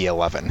Indy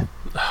 11.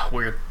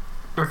 Weird.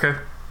 Okay.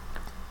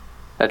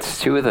 That's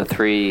 2 of the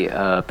 3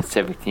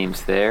 Pacific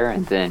teams there,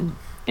 and then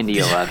Indy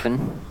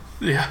 11.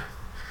 Yeah.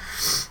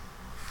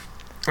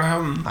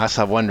 I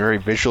also have one very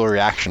visual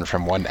reaction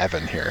from one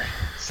Evan here,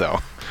 so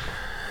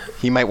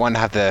he might want to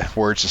have the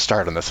words to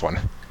start on this one.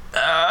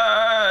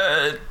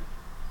 I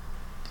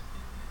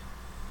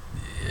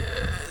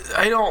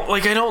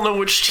don't know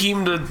which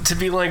team to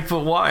be like,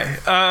 but why?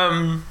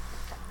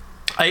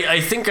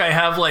 I think I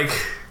have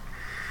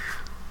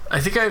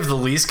the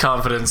least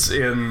confidence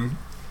in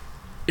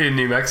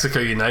New Mexico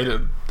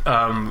United.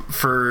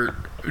 For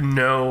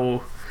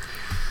no,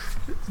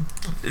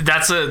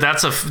 that's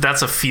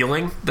a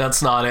feeling.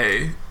 That's not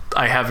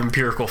I have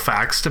empirical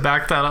facts to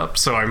back that up.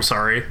 So I'm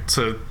sorry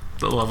to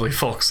the lovely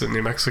folks in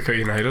New Mexico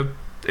United,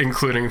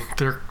 including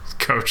their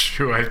coach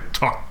who I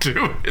talked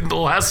to in the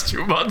last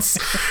 2 months.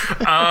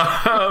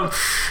 I'm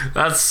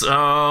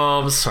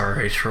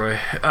sorry, Troy.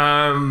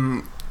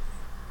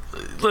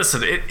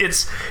 Listen,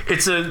 it's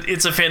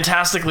a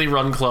fantastically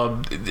run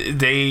club.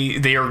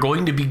 They are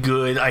going to be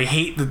good. I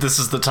hate that this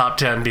is the top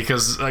 10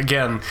 because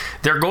again,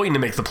 they're going to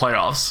make the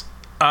playoffs.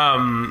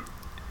 But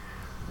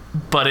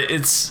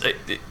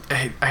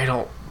I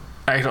don't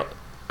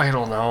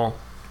know.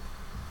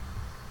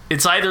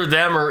 It's either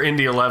them or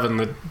Indy 11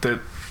 that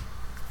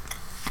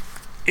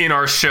in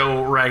our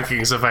show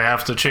rankings, if I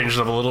have to change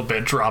them a little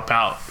bit, drop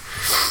out.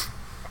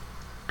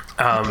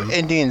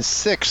 Indy in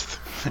 6th.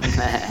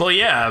 Well,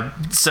 yeah,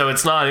 so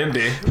it's not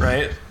Indy,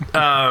 right?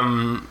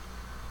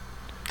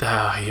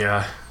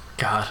 Yeah.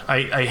 God,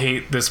 I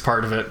hate this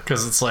part of it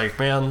because it's like,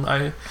 man,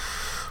 I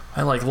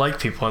like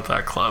people at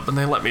that club, and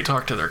they let me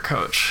talk to their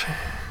coach.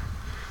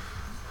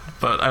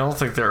 But I don't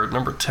think they're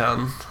number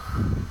 10.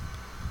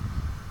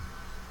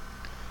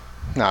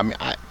 No, I mean,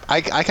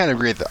 I kind of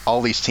agree that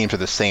all these teams are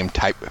the same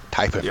type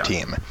of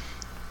team,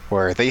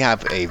 where they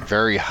have a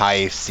very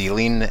high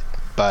ceiling,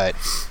 but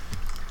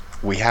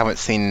we haven't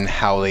seen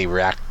how they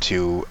react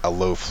to a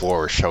low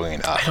floor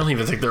showing up. I don't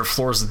even think their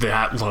floor's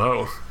that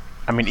low.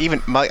 I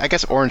mean, I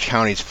guess Orange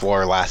County's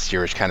floor last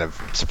year was kind of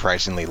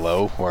surprisingly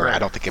low, where right. I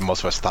don't think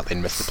most of us thought they'd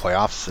miss the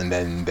playoffs, and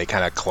then they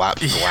kind of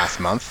collapsed in the last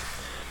month.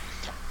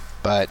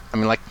 But, I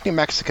mean, like New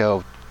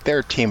Mexico,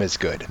 their team is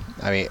good.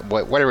 I mean,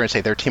 whatever we're going to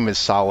say, their team is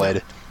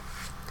solid.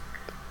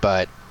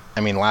 But,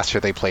 I mean, last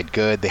year they played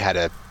good. They had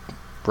a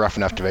rough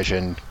enough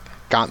division,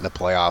 got in the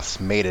playoffs,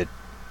 made a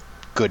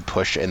good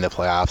push in the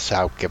playoffs,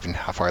 given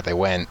how far they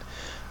went.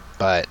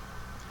 But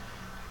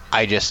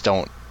I just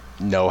don't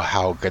know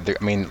how good they're...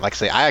 I mean, like I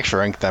say, I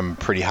actually ranked them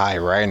pretty high,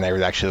 right? And they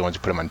were actually the ones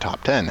who put them in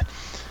top 10.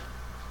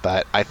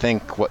 But I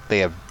think what they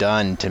have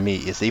done to me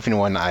is, even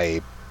when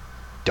I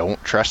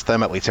don't trust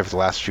them, at least over the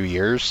last few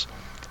years,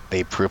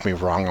 they prove me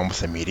wrong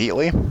almost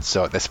immediately.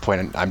 So at this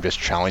point, I'm just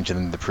challenging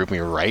them to prove me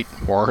right,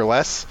 more or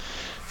less.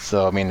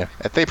 So, I mean,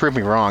 if they prove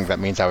me wrong, that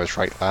means I was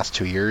right the last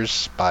 2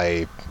 years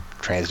by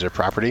transitive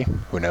property.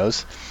 Who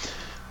knows?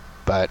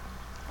 But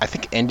I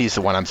think Indy's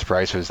the one I'm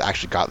surprised has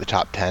actually got the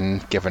top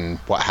 10, given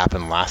what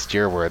happened last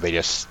year where they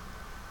just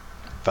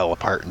fell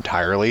apart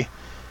entirely.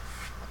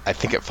 I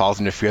think it falls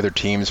into a few other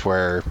teams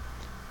where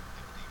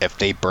if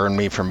they burn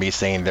me from me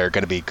saying they're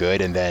going to be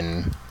good and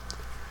then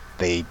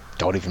they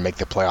don't even make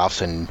the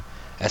playoffs, and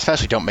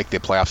especially don't make the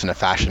playoffs in a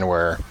fashion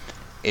where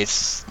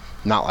it's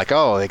not like,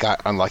 oh, they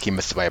got unlucky,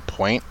 missed it by a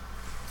point.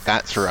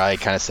 That's where I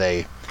kind of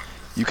say,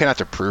 you kind of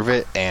have to prove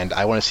it, and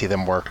I want to see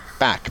them work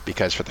back,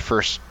 because for the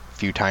first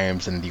few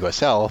times in the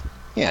USL,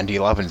 yeah, Indy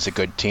 11 is a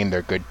good team, they're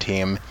a good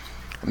team,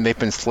 and they've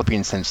been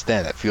slipping since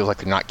then. It feels like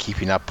they're not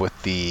keeping up with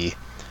the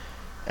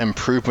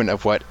improvement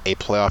of what a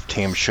playoff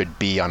team should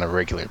be on a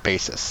regular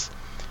basis.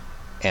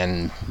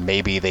 And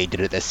maybe they did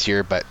it this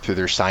year, but through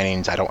their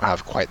signings, I don't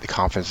have quite the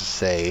confidence to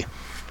say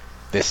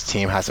this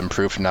team has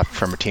improved enough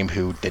from a team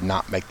who did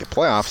not make the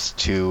playoffs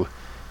to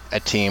a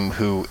team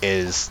who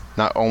is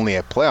not only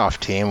a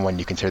playoff team when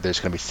you consider there's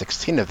going to be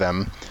 16 of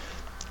them,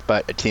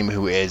 but a team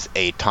who is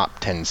a top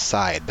 10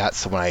 side.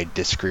 That's the one I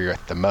disagree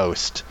with the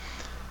most.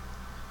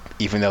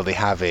 Even though they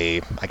have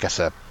a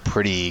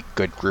pretty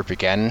good group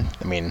again.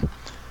 I mean,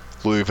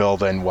 Louisville,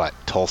 then what?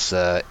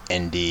 Tulsa,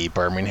 Indy,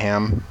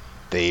 Birmingham.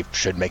 They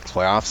should make the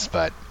playoffs,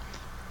 but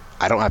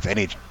I don't have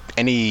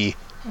any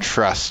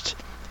trust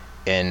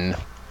in,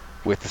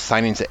 with the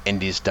signings that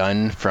Indy's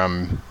done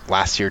from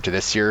last year to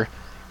this year,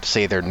 to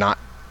say they're not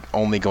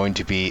only going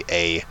to be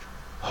a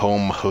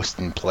home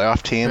hosting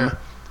playoff team,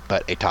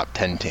 but a top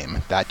 10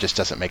 team. That just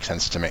doesn't make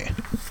sense to me.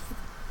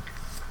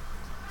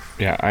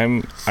 Yeah,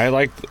 I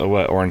liked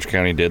what Orange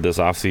County did this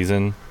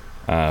offseason.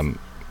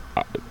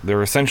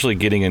 They're essentially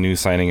getting a new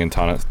signing in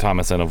Thomas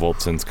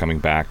Enevold since coming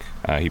back.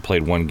 He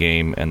played one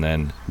game, and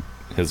then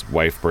his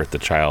wife birthed a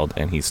child,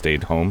 and he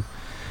stayed home.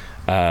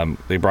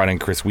 They brought in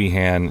Chris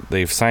Wehan.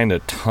 They've signed a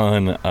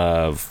ton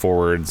of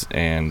forwards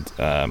and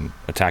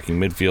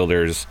attacking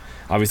midfielders.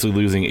 Obviously,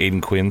 losing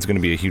Aiden Quinn's going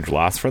to be a huge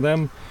loss for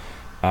them,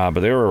 but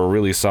they were a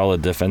really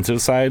solid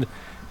defensive side.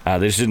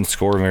 They just didn't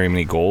score very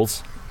many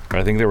goals. But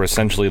I think they were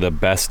essentially the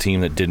best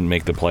team that didn't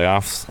make the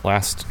playoffs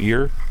last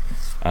year.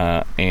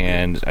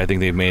 And I think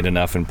they've made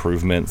enough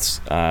improvements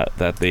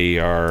that they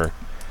are,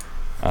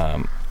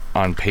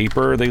 on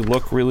paper, they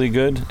look really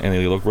good and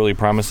they look really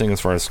promising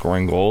as far as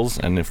scoring goals.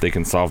 And if they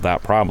can solve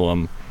that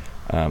problem,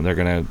 they're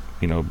going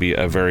to, be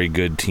a very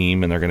good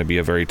team, and they're going to be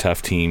a very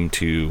tough team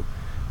to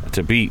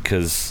beat,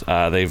 because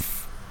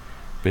they've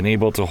been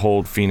able to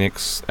hold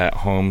Phoenix at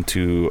home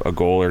to a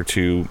goal or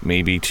two,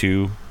 maybe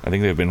two. I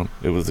think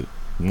it was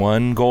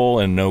 1 goal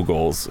and no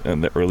goals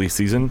in the early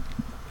season.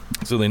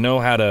 So they know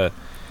how to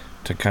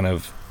kind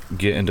of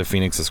get into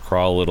Phoenix's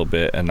crawl a little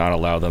bit and not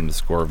allow them to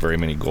score very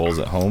many goals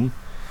at home.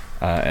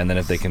 And then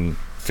if they can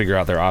figure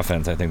out their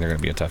offense, I think they're going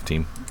to be a tough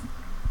team.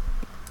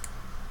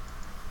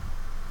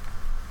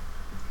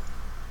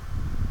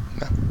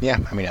 Yeah,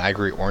 I mean, I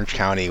agree. Orange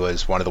County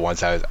was one of the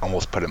ones I was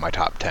almost put in my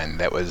top 10.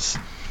 That was,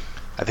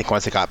 I think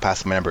once I got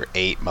past my number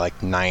 8, my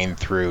 9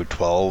 through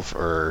 12,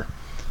 or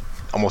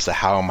almost a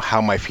how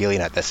am I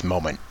feeling at this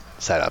moment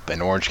setup.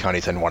 And Orange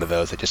County's in one of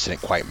those that just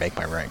didn't quite make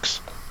my ranks.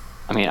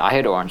 I mean, I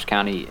had Orange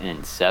County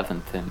in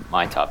 7th in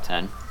my top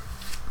 10.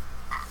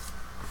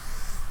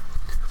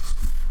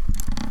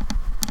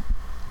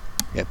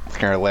 Yep,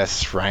 looking at our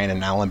list, Ryan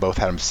and Alan both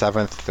had them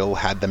 7th. Phil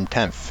had them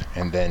 10th.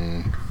 And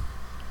then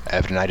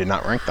Evan and I did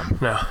not rank them.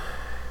 No.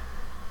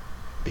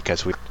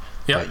 Because we,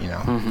 yeah,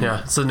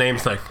 Yeah, it's a name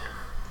thing.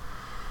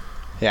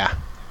 Yeah.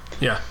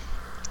 Yeah.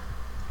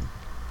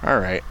 All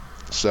right.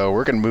 So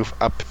we're going to move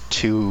up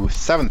to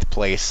 7th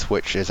place,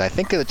 which is, I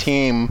think, the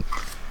team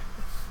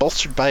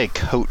bolstered by a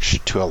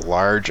coach to a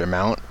large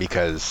amount,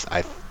 because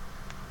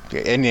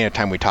any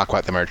time we talk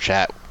about them in our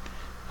chat,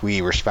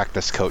 we respect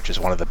this coach as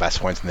one of the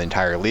best ones in the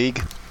entire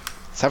league.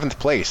 7th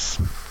place,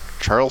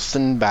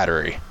 Charleston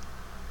Battery.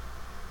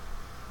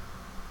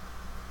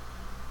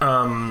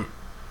 They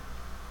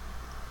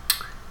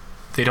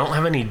don't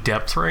have any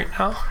depth right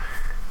now.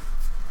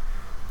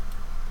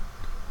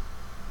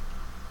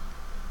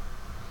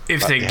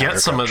 If they get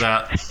some of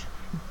that,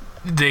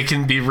 they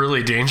can be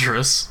really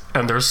dangerous,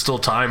 and there's still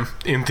time,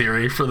 in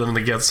theory, for them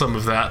to get some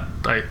of that,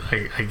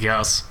 I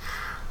guess.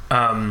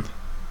 But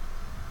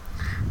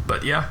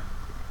yeah.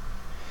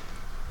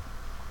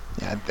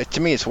 Yeah, to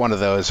me, it's one of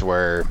those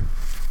where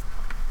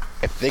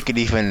if they could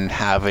even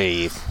have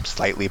a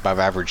slightly above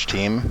average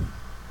team,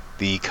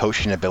 the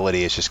coaching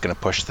ability is just going to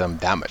push them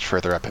that much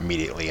further up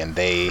immediately, and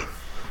they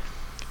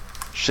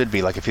should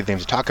be, like a few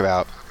things to talk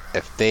about,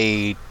 if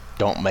they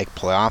don't make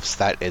playoffs,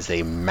 that is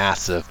a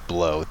massive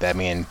blow. I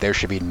mean, there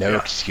should be no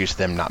excuse to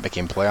them not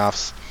making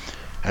playoffs.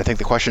 And I think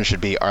the question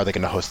should be, are they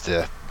going to host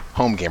a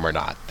home game or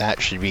not?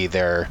 That should be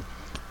their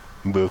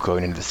move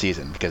going into the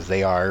season, because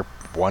they are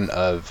one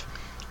of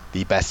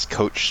the best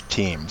coached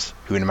teams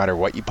who, no matter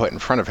what you put in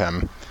front of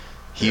him,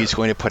 he's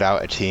going to put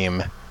out a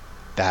team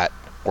that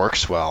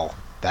works well,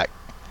 that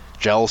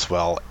gels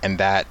well, and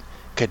that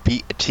could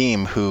beat a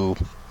team who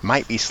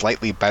might be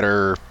slightly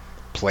better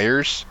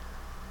players,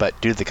 but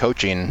due to the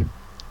coaching,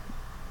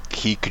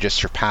 he could just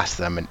surpass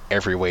them in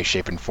every way,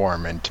 shape, and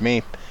form. And to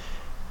me,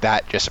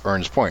 that just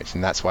earns points,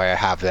 and that's why I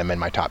have them in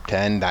my top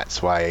 10.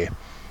 That's why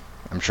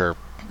I'm sure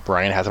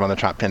Brian has them on the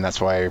top 10. That's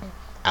why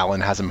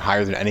Alan has them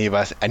higher than any of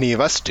us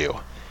do.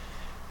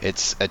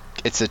 It's a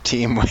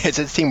team. It's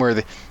a team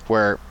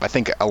where I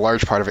think a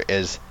large part of it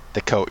is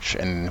the coach,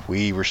 and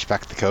we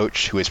respect the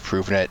coach who has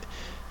proven it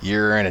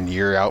year in and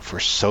year out for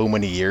so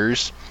many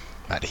years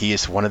that he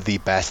is one of the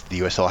best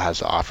the USL has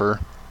to offer.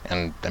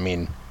 And I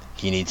mean,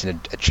 he needs a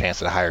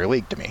chance at a higher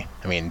league to me.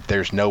 I mean,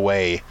 there's no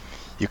way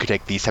you could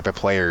take these type of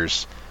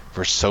players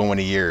for so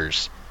many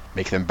years,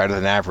 make them better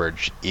than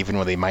average, even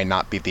when they might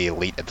not be the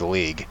elite of the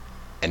league,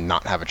 and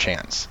not have a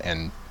chance.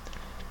 And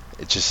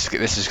this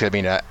is going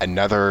to be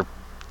another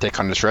tick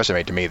on this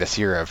resume to me this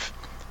year of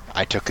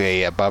I took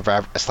a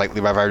slightly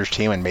above average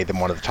team and made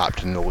them one of the top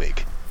 10 in the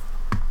league.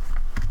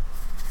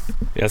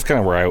 Yeah, that's kind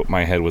of where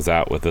my head was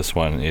at with this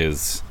one.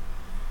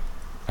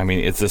 I mean,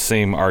 it's the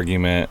same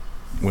argument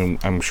when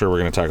I'm sure we're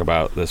going to talk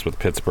about this with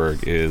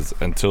Pittsburgh, is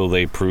until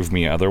they prove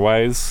me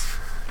otherwise.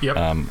 Yep.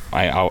 I'm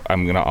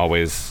going to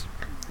always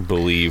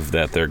believe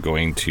that they're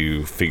going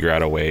to figure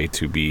out a way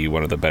to be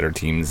one of the better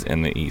teams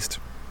in the East.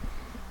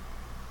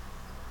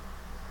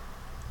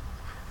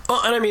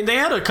 Well, and I mean, they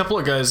had a couple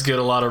of guys get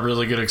a lot of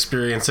really good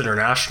experience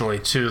internationally,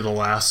 too, the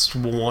last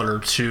 1 or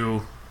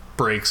 2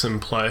 breaks in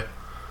play.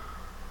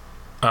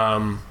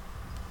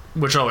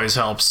 Which always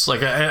helps.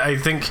 Like, I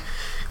think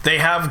they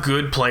have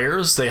good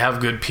players. They have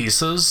good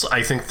pieces.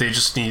 I think they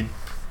just need,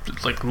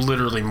 like,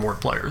 literally more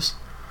players.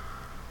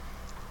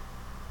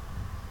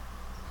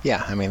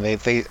 Yeah, I mean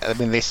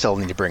they still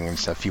need to bring in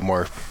a few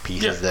more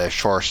pieces to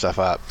shore stuff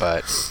up,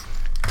 but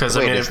because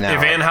if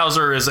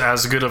Anheuser is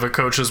as good of a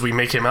coach as we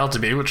make him out to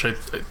be, which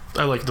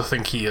I like to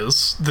think he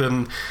is,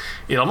 then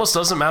it almost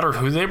doesn't matter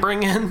who they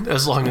bring in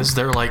as long as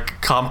they're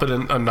like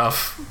competent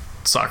enough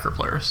soccer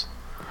players.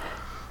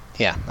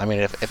 Yeah, I mean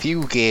if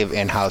you gave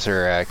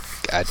Anheuser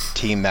a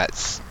team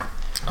that's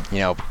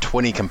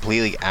 20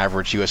 completely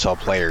average USL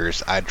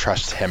players, I'd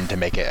trust him to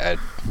make it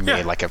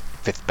like a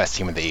fifth best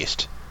team in the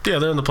East. Yeah,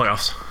 they're in the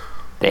playoffs.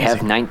 They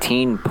have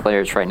 19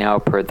 players right now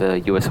per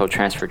the USL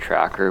transfer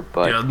tracker,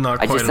 but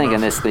I just think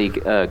in this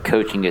league,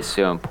 coaching is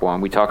so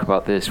important. We talk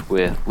about this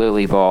with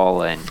Lily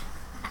Ball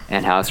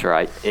and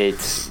Hauser.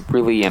 It's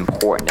really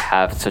important to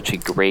have such a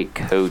great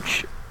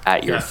coach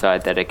at your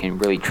side that it can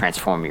really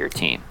transform your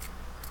team.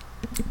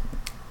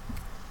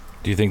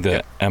 Do you think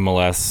the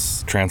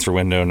MLS transfer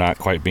window not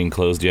quite being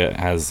closed yet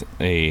has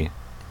a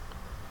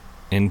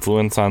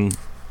influence on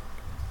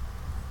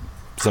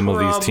some of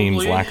these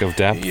teams' lack of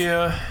depth?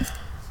 Yeah.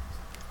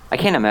 I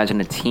can't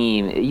imagine a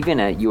team, even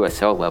at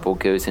USL level,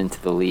 goes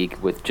into the league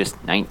with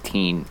just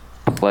 19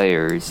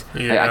 players.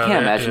 Yeah, I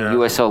can't imagine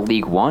USL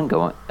League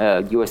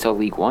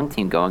One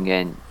team going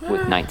in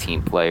with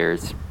 19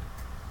 players.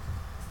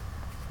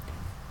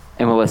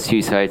 MLS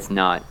 2 side's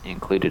not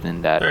included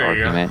in that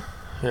argument.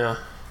 Yeah.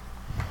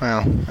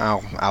 Well,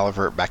 I'll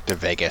revert back to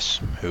Vegas,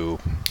 who,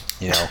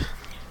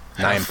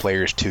 9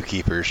 players, 2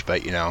 keepers,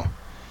 but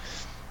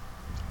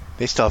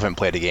they still haven't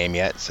played a game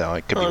yet, so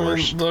it could be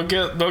worse. They'll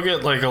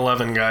get like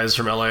 11 guys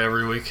from LA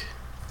every week.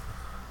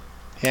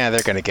 Yeah,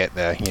 they're gonna get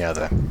the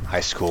high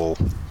school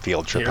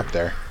field trip up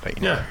there,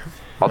 but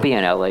I'll be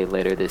in LA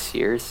later this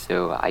year,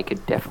 so I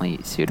could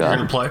definitely suit up.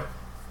 You're gonna play?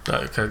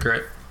 Okay,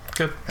 great.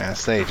 Good. I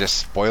say, just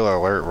spoiler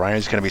alert,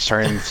 Ryan's going to be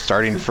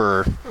starting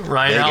for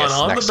Ryan Vegas Allen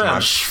on next the bench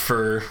month.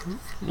 for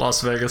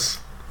Las Vegas.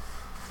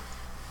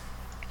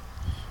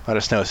 Let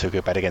us know so we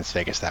could bet against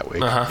Vegas that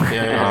week.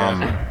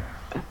 Yeah.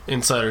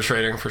 Insider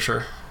trading for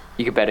sure.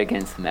 You could bet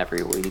against them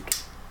every week.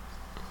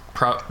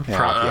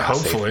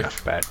 Hopefully.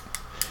 Bet.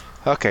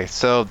 Okay,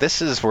 so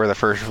this is where the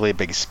first really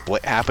big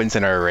split happens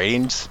in our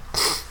ratings,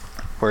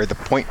 where the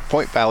point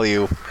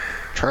value,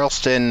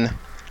 Charleston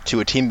to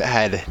a team that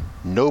had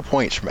no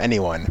points from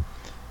anyone,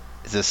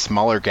 is a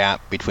smaller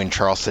gap between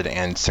Charleston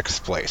and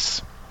 6th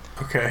place.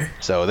 Okay.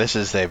 So this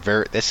is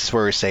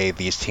where we say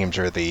these teams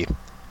are the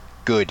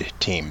good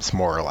teams,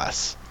 more or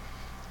less.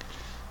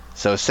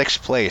 So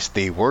 6th place,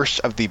 the worst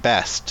of the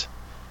best,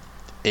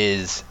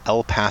 is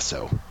El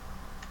Paso,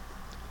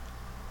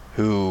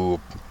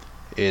 who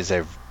is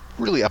a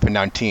really up and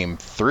down team.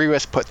 3 of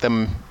us put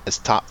them as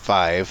top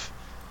 5.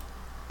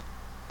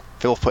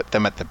 Phil put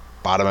them at the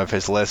bottom of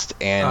his list,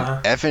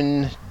 and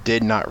Evan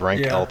did not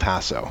rank El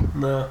Paso.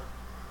 No,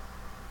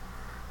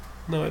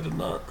 I did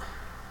not.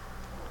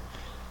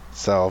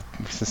 So,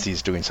 since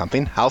he's doing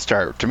something, I'll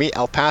start. To me,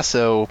 El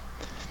Paso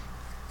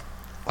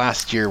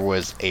last year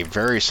was a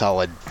very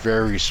solid,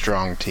 very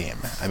strong team.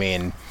 I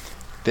mean,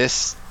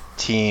 this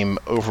team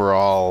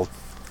overall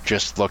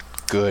just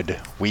looked good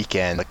week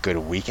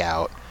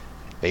out.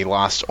 They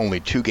lost only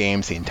 2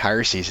 games the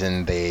entire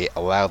season. They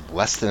allowed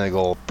less than a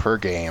goal per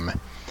game.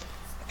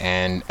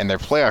 And in their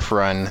playoff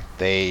run,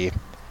 they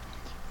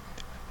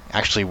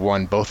actually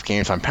won both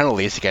games on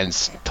penalties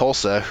against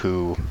Tulsa,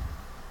 who,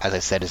 as I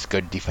said, is a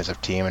good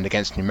defensive team, and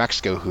against New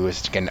Mexico, who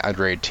is, again, an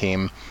underrated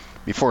team,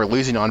 before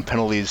losing on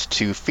penalties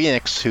to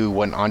Phoenix, who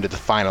went on to the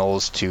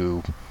finals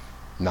to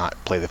not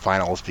play the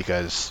finals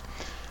because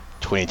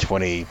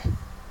 2020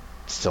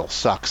 still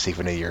sucks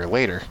even a year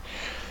later.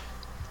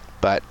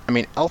 But, I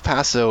mean, El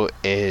Paso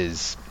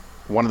is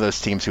one of those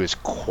teams who is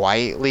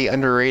quietly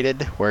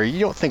underrated, where you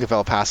don't think of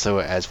El Paso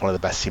as one of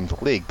the best teams in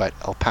the league, but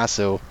El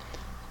Paso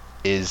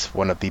is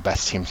one of the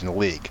best teams in the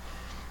league.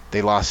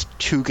 They lost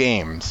 2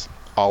 games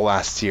all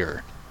last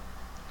year.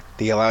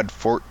 They allowed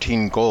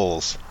 14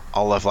 goals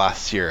all of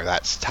last year.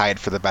 That's tied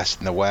for the best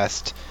in the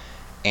West,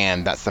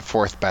 and that's the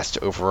 4th best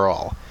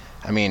overall.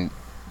 I mean,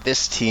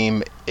 this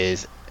team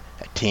is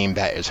a team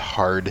that is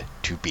hard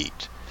to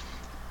beat.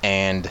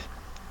 And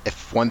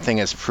if one thing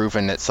has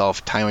proven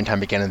itself time and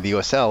time again in the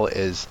USL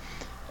is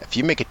if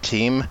you make a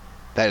team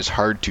that is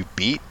hard to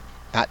beat,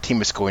 that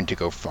team is going to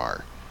go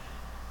far.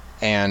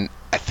 And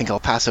I think El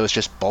Paso has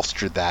just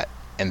bolstered that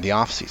in the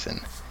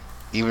offseason.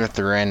 Even if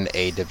they're in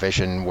a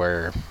division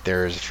where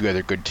there's a few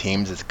other good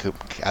teams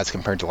as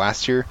compared to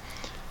last year,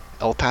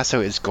 El Paso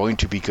is going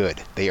to be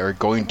good. They are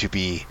going to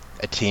be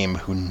a team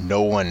who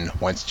no one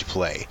wants to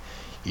play.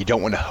 You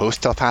don't want to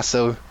host El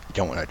Paso. You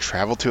don't want to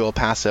travel to El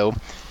Paso.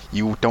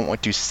 You don't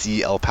want to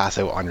see El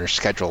Paso on your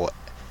schedule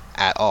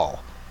at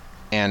all.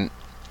 And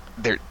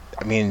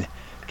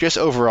just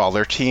overall,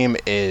 their team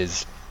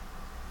is,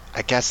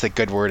 I guess the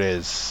good word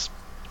is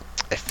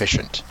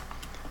efficient.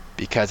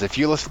 Because if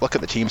you look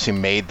at the teams who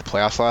made the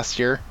playoffs last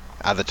year,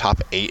 out of the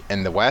top 8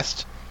 in the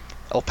West,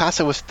 El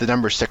Paso was the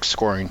number 6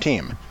 scoring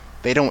team.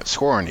 They don't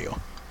score on you,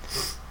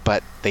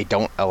 but they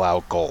don't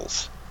allow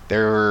goals.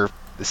 They're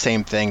the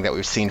same thing that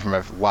we've seen from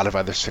a lot of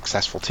other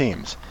successful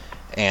teams.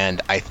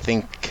 And I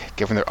think,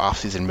 given their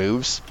offseason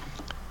moves,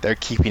 they're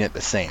keeping it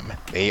the same.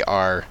 They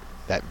are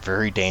that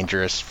very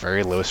dangerous,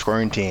 very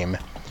low-scoring team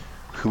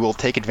who will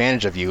take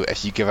advantage of you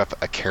if you give up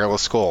a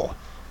careless goal.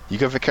 You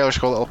give up a careless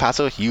goal to El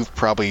Paso,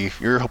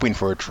 you're hoping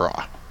for a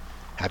draw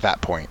at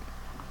that point.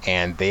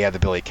 And they have the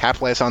ability to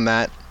capitalize on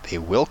that. They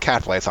will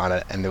capitalize on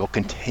it, and they will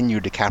continue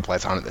to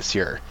capitalize on it this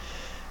year.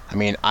 I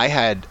mean, I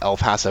had El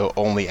Paso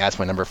only as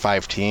my number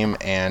 5 team,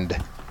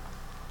 and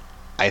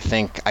I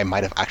think I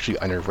might have actually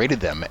underrated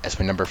them as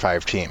my number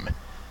 5 team,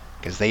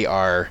 because they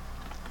are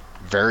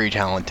very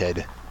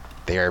talented,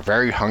 they are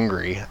very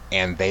hungry,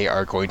 and they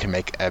are going to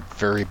make a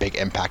very big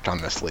impact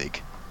on this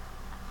league.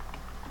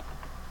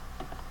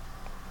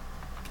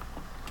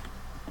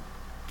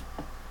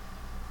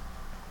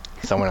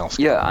 Someone else.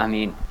 Yeah, I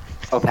mean,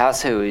 El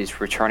Paso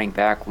is returning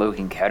back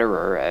Logan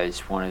Ketterer as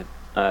one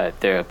of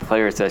the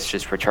players that's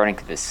just returning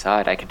to this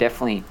side. I could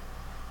definitely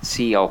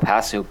see El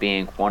Paso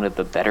being one of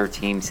the better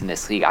teams in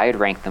this league. I had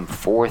ranked them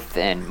 4th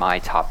in my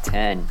top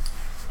 10.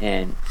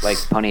 And like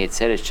Pony had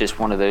said, it's just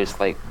one of those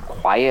like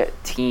quiet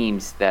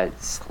teams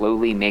that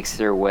slowly makes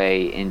their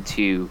way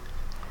into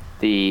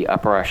the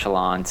upper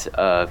echelons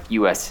of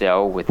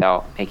USL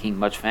without making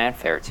much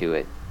fanfare to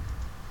it.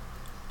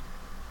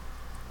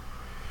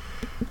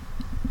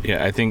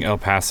 Yeah, I think El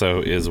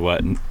Paso is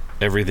what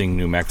everything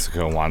New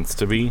Mexico wants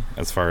to be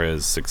as far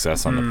as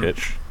success on the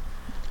pitch.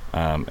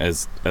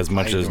 As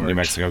much as New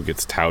Mexico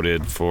gets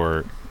touted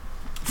for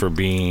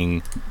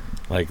being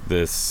like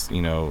this,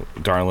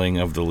 darling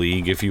of the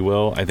league, if you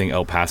will, I think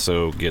El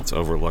Paso gets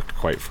overlooked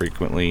quite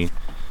frequently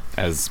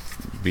as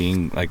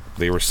being like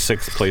they were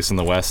 6th place in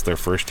the West their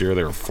first year.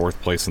 They were 4th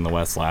place in the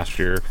West last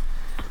year.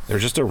 They're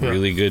just a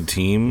really good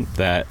team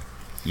that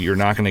you're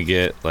not going to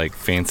get like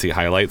fancy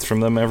highlights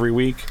from them every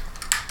week.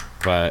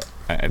 But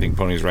I think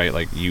Pony's right.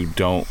 Like, you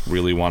don't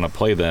really want to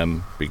play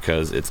them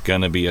because it's going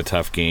to be a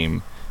tough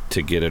game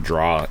to get a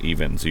draw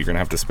even. So you're going to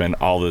have to spend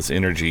all this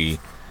energy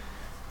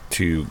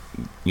to,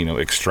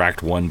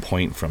 extract 1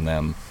 point from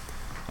them.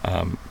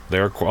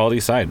 They're a quality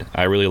side.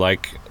 I really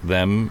like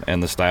them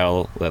and the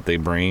style that they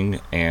bring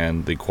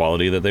and the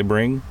quality that they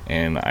bring.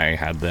 And I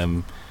had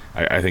them.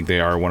 I think they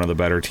are one of the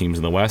better teams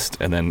in the West.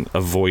 And then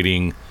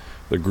avoiding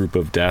the group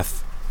of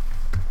death,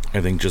 I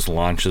think, just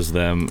launches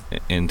them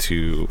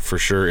into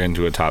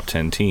a top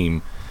 10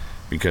 team,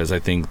 because I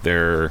think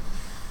they're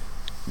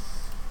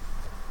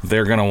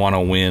going to want to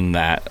win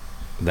that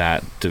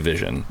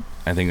division.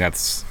 I think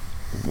that's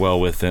well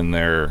within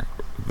their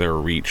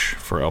reach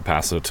for El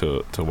Paso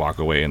to walk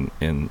away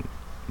in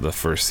the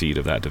first seed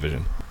of that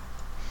division.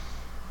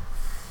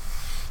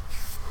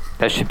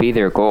 That should be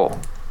their goal.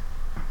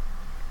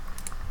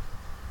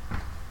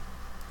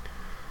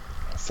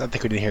 I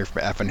think we didn't hear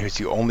from Evan, who's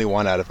the only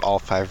one out of all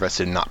 5 of us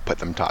who did not put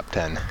them top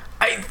 10.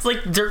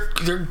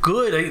 They're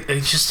good. I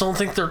just don't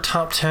think they're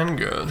top 10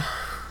 good.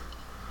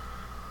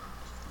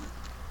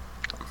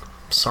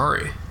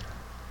 Sorry.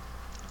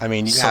 I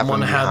mean, you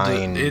Someone have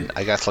them had behind,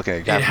 I guess looking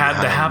at it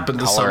had to happen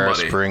to Colorado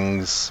somebody.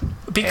 Springs,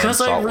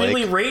 because I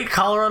really rate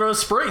Colorado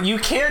Springs. You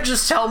can't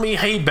just tell me,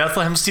 hey,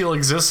 Bethlehem Steel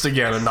exists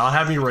again and not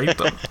have me rate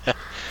them.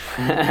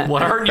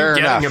 What aren't you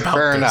getting about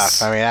fair this?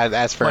 enough. I mean,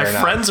 that's fair enough.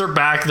 My friends are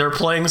back. They're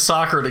playing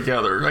soccer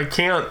together. I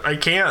can't.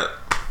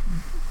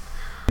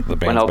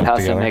 When El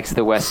Paso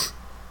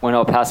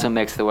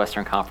makes the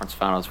Western Conference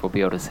Finals, we'll be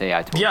able to say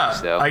I told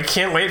you so. I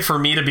can't wait for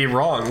me to be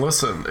wrong.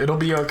 Listen, it'll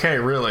be okay,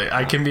 really.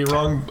 I can be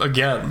wrong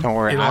again. Don't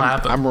worry, it'll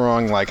happen. I'm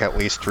wrong like at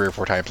least 3 or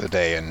 4 times a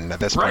day, and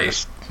at this point,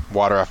 just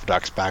water off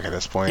ducks back at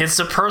this point. It's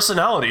a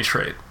personality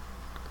trait.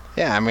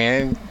 Yeah, I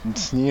mean,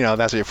 that's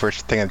what your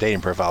first thing on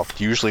dating profile.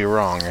 Usually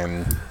wrong,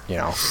 and,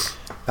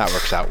 that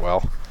works out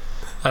well.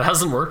 That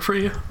hasn't worked for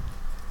you?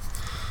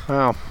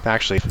 Well,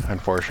 actually,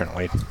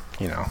 unfortunately,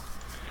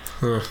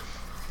 Huh.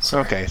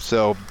 Okay,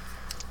 so...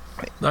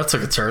 That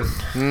took a turn.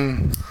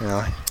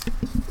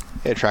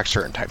 It attracts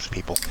certain types of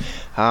people.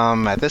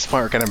 At this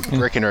point, we're going to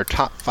break into our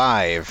top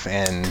 5,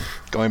 and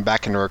going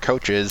back into our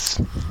coaches,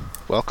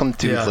 welcome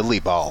to Lily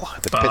Ball.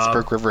 The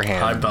Pittsburgh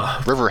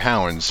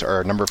Riverhounds are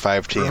our number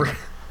 5 team.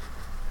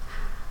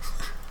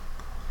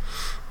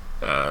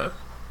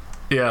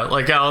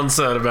 Like Alan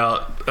said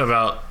about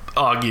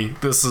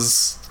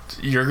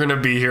Augie, you're gonna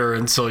be here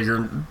until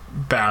you're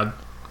bad.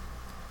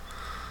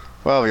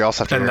 Well, we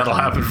also have to and that'll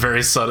happen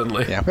very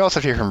suddenly. Yeah, we also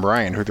have to hear from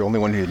Ryan, who's the only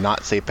one who did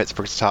not say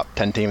Pittsburgh's top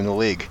 10 team in the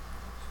league.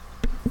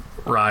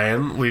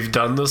 Ryan, we've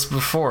done this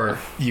before.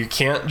 You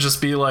can't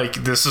just be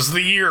like, this is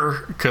the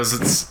year, because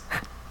it's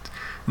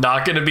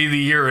not going to be the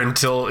year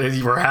until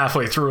we're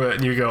halfway through it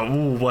and you go,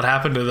 ooh, what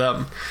happened to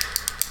them?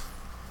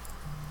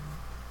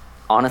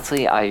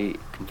 Honestly, I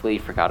completely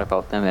forgot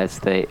about them as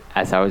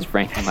I was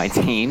ranking my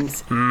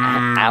teams.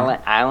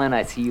 Alan,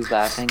 I see you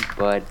laughing,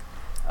 but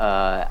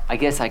I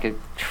guess I could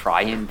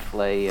try and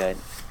play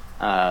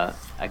a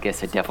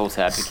devil's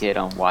advocate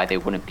on why they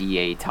wouldn't be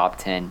a top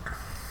 10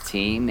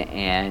 team.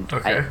 And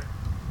okay.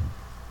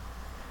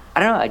 I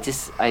don't know.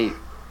 I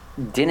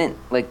didn't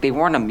like. They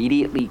weren't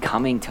immediately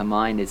coming to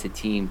mind as a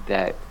team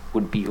that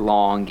would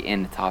belong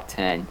in the top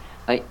 10.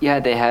 Like, yeah,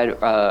 they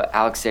had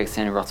Alex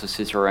Dixon, Russell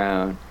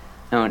Cicerone,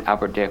 and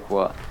Albert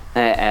Dickwa,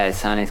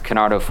 as signings.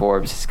 Canardo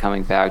Forbes is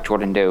coming back,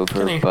 Jordan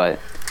Dover, but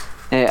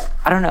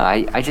I don't know.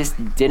 I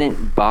just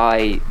didn't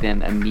buy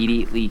them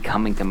immediately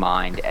coming to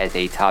mind as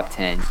a top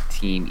 10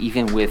 team,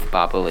 even with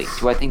Bob Lilly.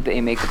 Do I think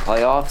they make the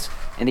playoffs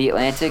in the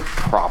Atlantic?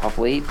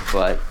 Probably,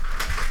 but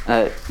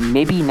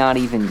maybe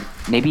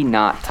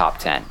not top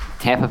 10.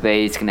 Tampa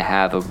Bay is going to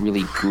have a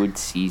really good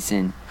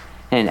season,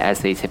 and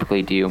as they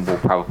typically do, and we'll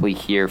probably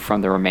hear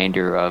from the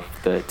remainder of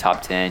the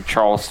top 10.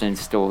 Charleston's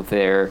still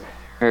there.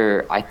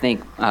 I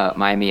think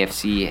Miami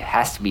FC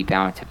has to be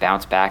bound to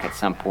bounce back at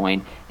some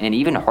point, and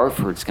even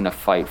Hartford's going to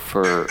fight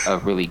for a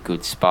really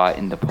good spot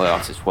in the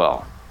playoffs as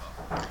well.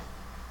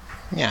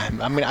 Yeah,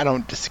 I mean, I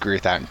don't disagree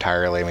with that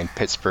entirely. I mean,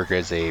 Pittsburgh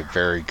is a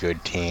very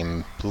good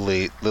team.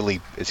 Lilly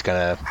is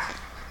going to...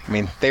 I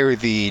mean, they were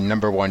the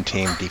number one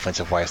team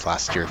defensive-wise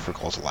last year for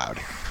goals allowed.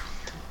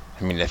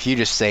 I mean, if you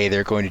just say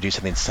they're going to do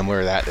something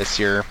similar to that this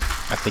year,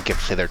 I think if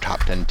you say they're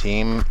top 10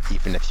 team,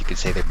 even if you could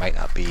say they might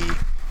not be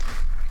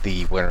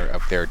the winner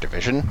of their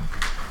division,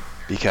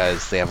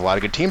 because they have a lot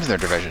of good teams in their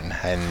division,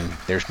 and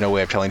there's no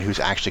way of telling who's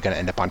actually going to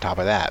end up on top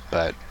of that.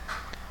 But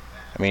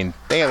I mean,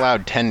 they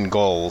allowed 10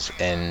 goals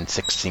in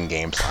 16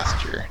 games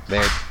last year.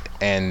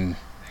 And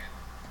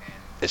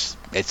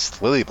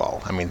it's Lilly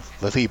Ball. I mean,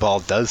 Lilly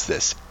Ball does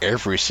this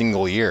every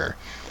single year.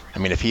 I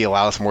mean, if he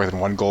allows more than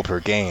 1 goal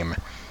per game,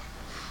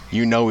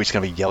 you know he's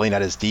going to be yelling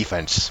at his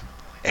defense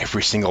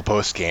every single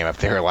post game if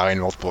they're allowing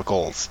multiple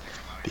goals,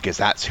 because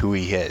that's who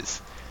he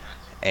is.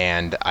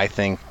 And I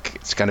think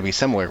it's going to be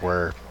similar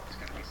where,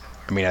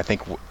 I mean, I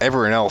think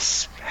everyone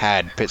else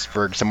had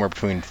Pittsburgh somewhere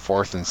between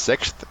 4th and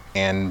 6th,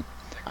 and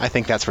I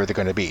think that's where they're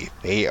going to be.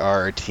 They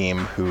are a team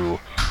who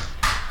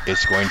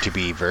is going to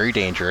be very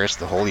dangerous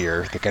the whole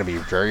year. They're going to be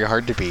very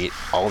hard to beat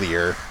all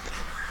year,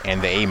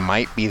 and they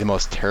might be the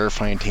most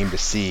terrifying team to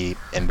see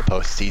in the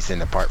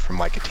postseason, apart from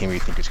like a team you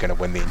think is going to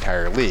win the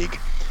entire league,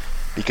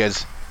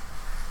 because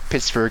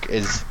Pittsburgh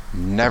is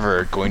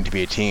never going to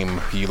be a team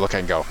who you look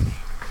at and go,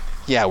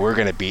 yeah, we're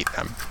going to beat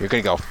them. You're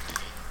going to go,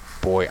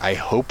 boy, I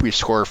hope we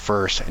score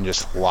first and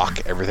just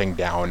lock everything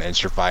down and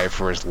survive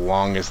for as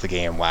long as the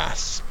game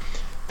lasts.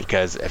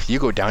 Because if you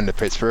go down to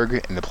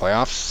Pittsburgh in the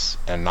playoffs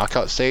and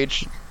knockout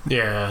stage,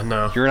 yeah,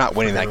 no, you're not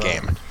winning that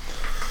game.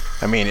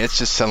 I mean, it's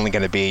just suddenly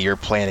going to be you're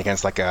playing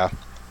against like a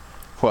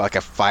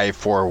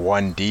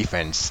 5-4-1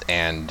 defense,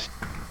 and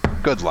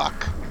good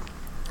luck.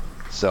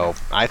 So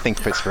I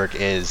think Pittsburgh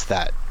is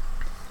that.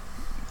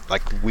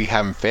 Like, we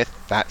have them 5th,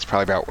 that's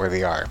probably about where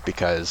they are,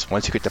 because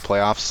once you get to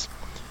playoffs,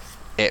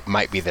 it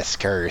might be the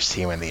scariest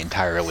team in the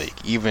entire league.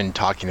 Even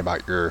talking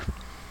about the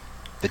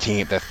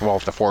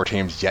 4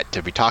 teams yet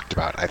to be talked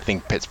about, I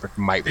think Pittsburgh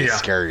might be the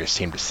scariest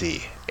team to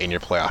see in your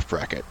playoff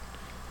bracket.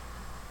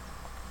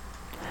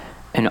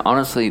 And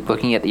honestly,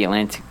 looking at the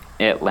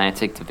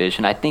Atlantic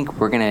Division, I think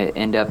we're going to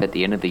end up at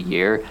the end of the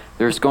year.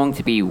 There's going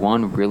to be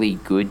one really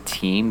good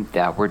team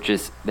that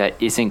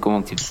isn't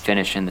going to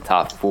finish in the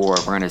top 4.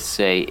 We're going to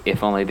say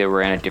if only they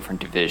were in a different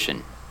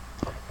division.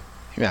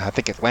 Yeah, I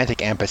think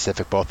Atlantic and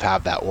Pacific both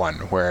have that one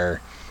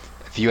where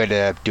if you had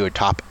to do a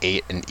top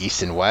 8 in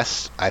East and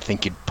West, I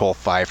think you'd pull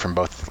 5 from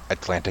both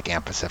Atlantic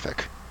and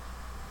Pacific.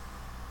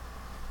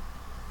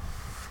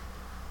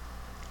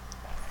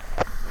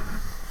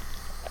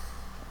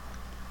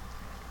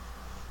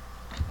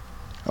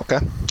 Okay,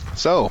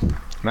 so in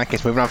that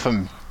case, moving on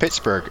from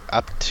Pittsburgh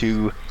up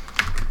to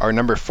our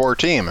number 4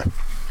 team,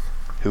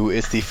 who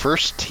is the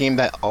first team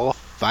that all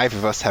 5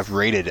 of us have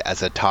rated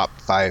as a top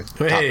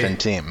 10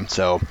 team.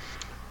 So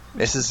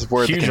this is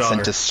where the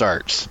consensus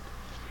starts.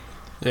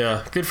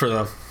 Yeah, good for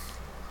them.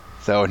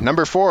 So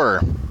number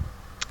 4,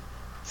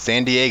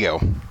 San Diego.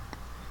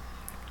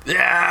 Yeah,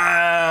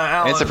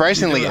 Alan, and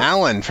surprisingly,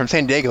 Alan from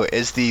San Diego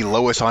is the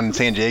lowest on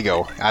San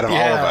Diego out of all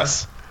of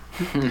us.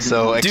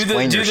 So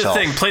explain yourself.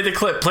 Do the thing. Play the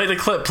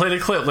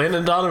clip.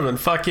 Landon Donovan.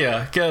 Fuck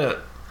yeah. Get it.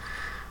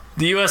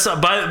 The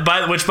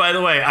USL, which by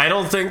the way, I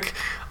don't think,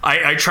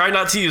 I try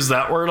not to use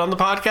that word on the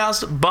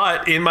podcast,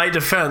 but in my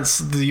defense,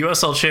 the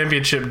USL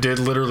Championship did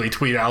literally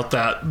tweet out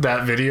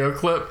that video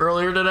clip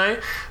earlier today.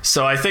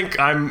 So I think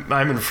I'm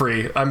in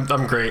free.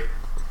 I'm great.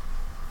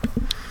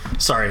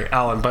 Sorry,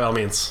 Alan, by all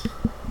means.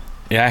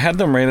 Yeah, I had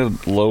them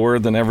rated lower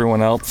than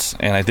everyone else,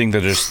 and I think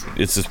it's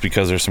just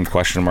because there's some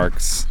question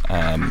marks.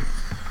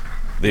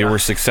 They were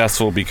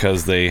successful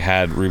because they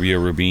had Rubio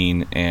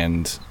Rubin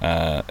and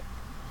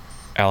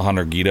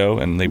Alejandro Guido,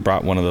 and they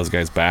brought one of those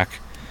guys back.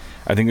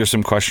 I think there's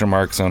some question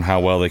marks on how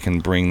well they can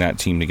bring that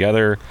team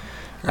together,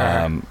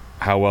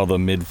 how well the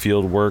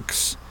midfield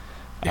works,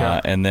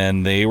 and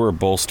then they were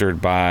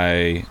bolstered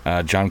by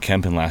John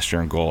Kempen last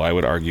year in goal. I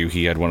would argue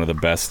he had one of the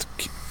best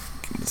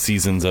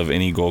seasons of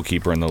any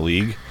goalkeeper in the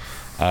league.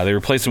 They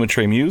replaced him with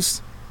Trey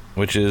Muse,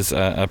 which is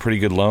a pretty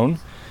good loan,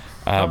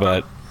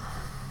 but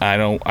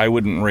I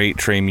wouldn't rate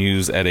Trey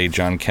Muse at a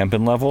John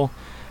Kempen level.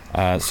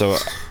 So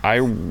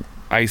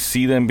I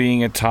see them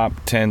being a top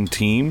 10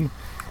 team,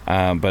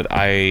 but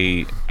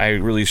I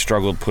really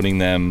struggled putting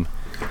them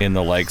in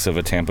the likes of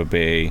a Tampa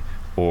Bay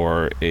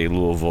or a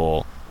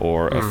Louisville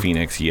or a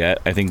Phoenix yet.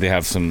 I think they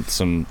have some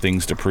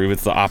things to prove.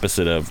 It's the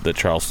opposite of the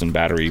Charleston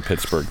Battery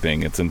Pittsburgh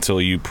thing. It's until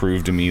you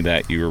prove to me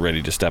that you are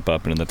ready to step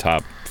up into the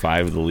top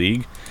 5 of the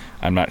league.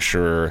 I'm not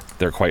sure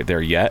they're quite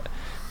there yet,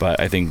 but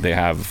I think they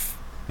have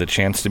the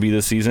chance to be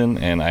this season,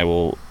 and I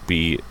will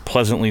be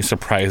pleasantly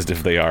surprised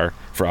if they are,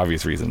 for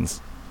obvious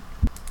reasons.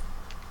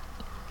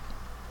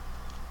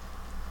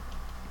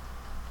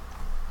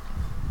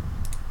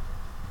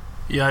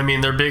 Yeah, I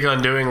mean, their big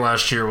undoing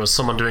last year was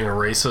someone doing a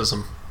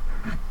racism.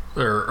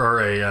 Or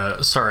a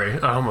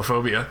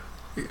homophobia.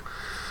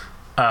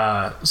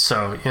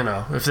 So,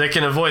 if they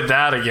can avoid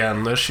that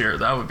again this year,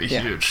 that would be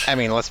huge. I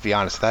mean, let's be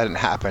honest. If that didn't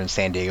happen,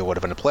 San Diego would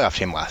have been a playoff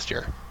team last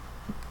year.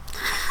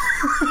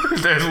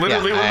 They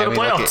literally would have been a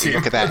playoff team.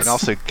 Look at that. And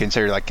also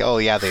consider,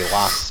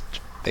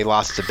 they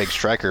lost a big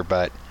striker,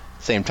 but at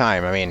the same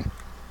time, I mean,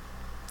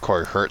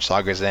 Corey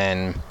Hertzog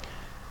in.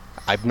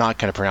 I'm not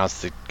going to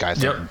pronounce the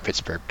guy's name in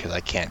Pittsburgh because I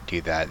can't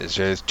do that.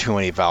 There's too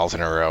many vowels in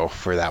a row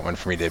for that one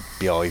for me to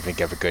be able to even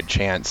give a good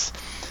chance.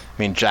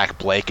 I mean, Jack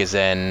Blake is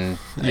in.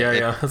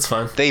 Yeah, that's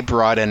fine. They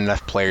brought in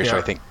enough players to,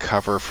 I think,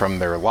 cover from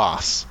their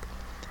loss.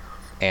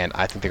 And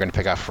I think they're going to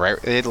pick up right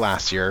what they did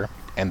last year,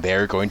 and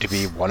they're going to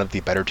be one of the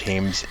better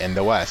teams in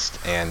the West.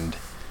 And,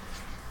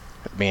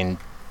 I mean,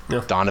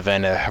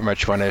 Donovan, how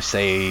much you want to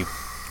say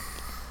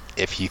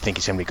if you think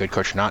he's going to be a good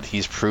coach or not,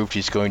 he's proved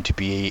he's going to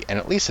be an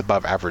at least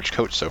above average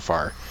coach so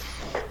far.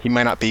 He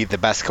might not be the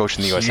best coach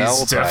in the USL,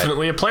 he's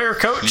definitely a player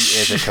coach.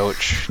 He is a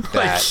coach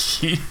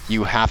that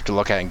you have to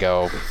look at and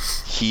go,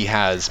 he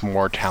has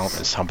more talent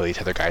than some of these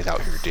other guys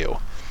out here do,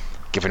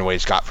 given what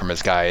he's got from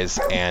his guys,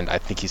 and I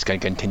think he's going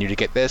to continue to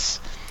get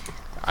this.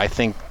 I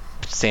think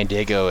San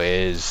Diego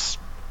is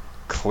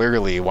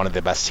clearly one of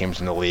the best teams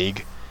in the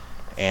league,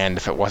 and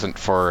if it wasn't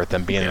for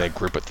them being in the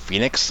group with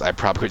Phoenix, I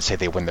probably would say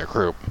they win their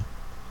group.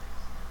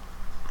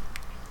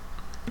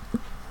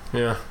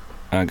 Yeah.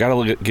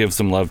 Gotta give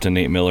some love to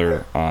Nate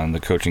Miller on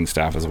the coaching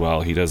staff as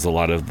well. He does a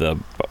lot of the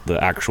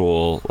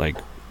actual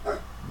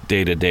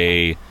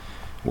day-to-day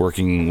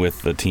working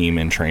with the team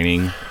and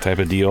training type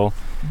of deal.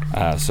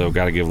 So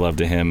gotta give love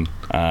to him.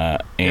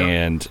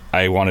 And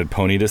I wanted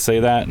Pony to say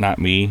that, not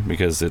me,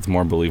 because it's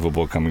more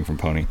believable coming from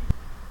Pony.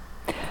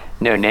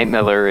 No, Nate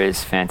Miller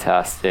is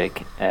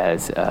fantastic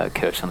as a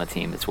coach on the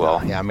team as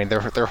well. Yeah, I mean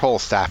their whole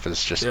staff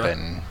has just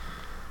been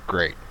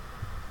great.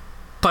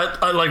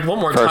 But one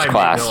more time,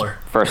 Nate Miller.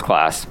 First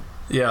class.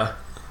 Yeah.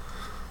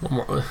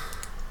 One more.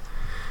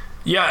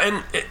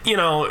 Yeah, and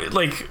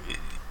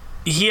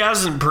he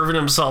hasn't proven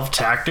himself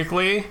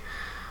tactically,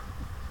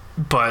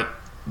 but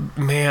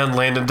man,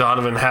 Landon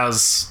Donovan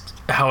has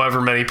however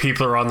many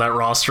people are on that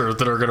roster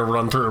that are going to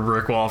run through a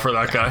brick wall for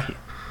that guy.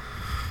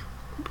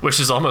 Which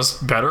is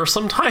almost better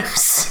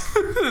sometimes.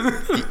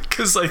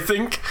 Because I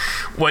think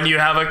when you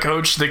have a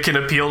coach that can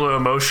appeal to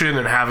emotion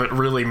and have it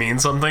really mean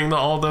something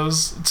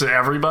to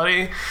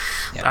everybody,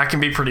 that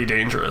can be pretty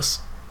dangerous.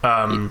 He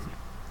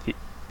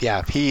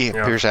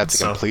appears to have the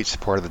complete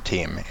support of the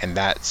team, and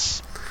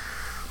that's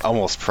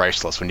almost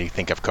priceless when you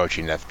think of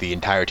coaching. If the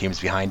entire team's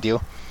behind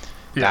you,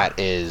 that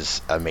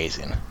is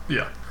amazing.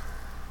 Yeah.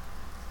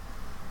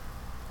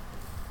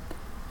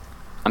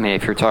 I mean,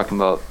 if you're talking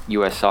about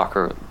U.S.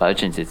 soccer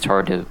legends, it's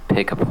hard to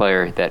pick a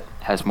player that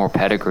has more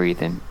pedigree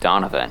than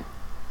Donovan.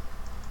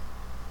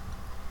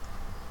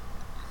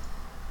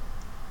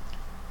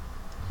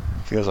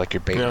 Feels like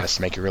you're baiting us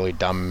to make a really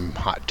dumb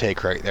hot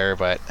take right there,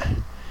 but...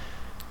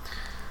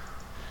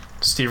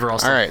 Steve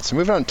Ralston. All right, so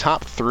moving on to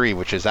top 3,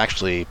 which is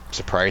actually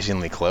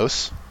surprisingly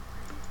close.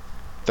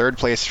 Third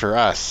place for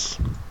us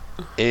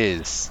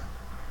is...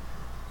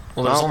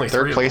 Well, there's only 3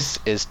 third place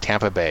is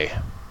Tampa Bay.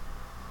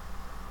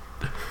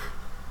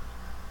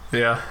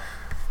 Yeah.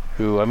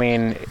 Who, I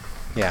mean,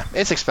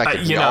 it's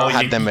expected. We all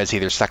had them as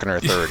either second or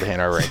third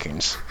in our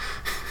rankings.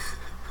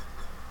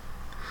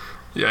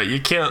 Yeah, you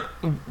can't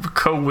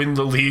co-win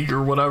the league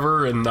or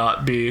whatever and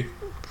not be,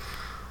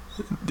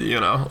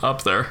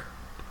 up there.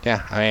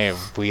 Yeah, I mean,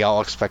 we all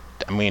expect,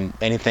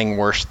 anything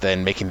worse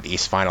than making the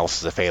East Finals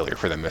is a failure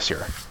for them this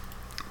year.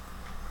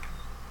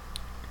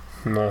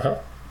 Uh-huh.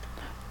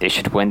 They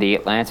should win the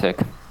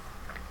Atlantic.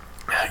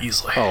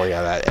 Easily. Oh,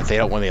 yeah, if they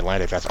don't win the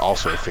Atlantic, that's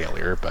also a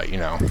failure, but,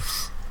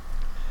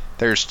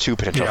 there's 2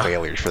 potential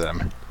failures for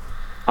them.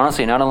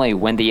 Honestly, not only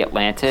win the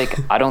Atlantic,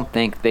 I don't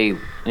think they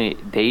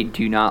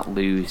do not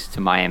lose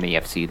to Miami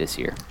FC this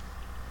year.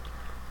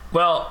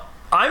 Well,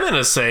 I'm going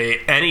to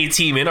say any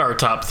team in our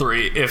top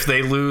 3, if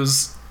they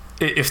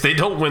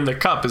don't win the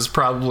cup, is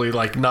probably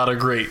not a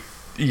great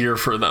year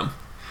for them.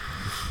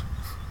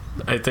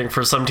 I think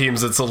for some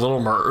teams it's a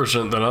little more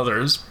urgent than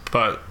others,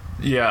 but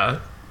yeah.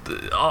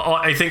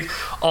 I think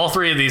all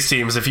 3 of these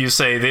teams, if you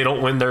say they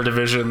don't win their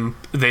division,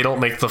 they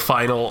don't make the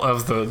final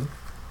of the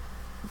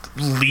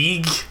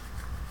league,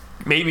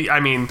 maybe,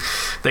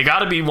 they got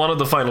to be one of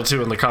the final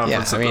 2 in the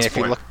conference at this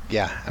point.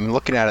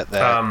 Looking at it,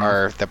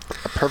 the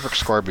perfect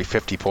score would be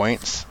 50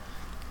 points.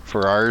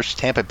 For ours,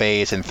 Tampa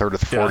Bay is in third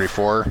with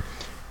 44. Yeah.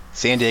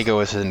 San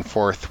Diego is in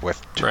fourth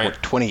with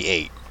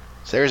 28.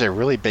 So there's a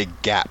really big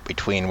gap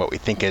between what we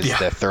think is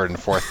the third and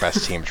fourth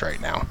best teams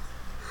right now.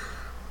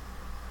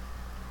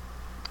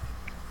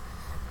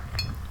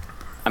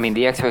 I mean,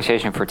 the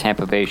expectation for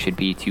Tampa Bay should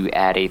be to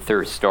add a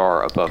third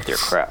star above their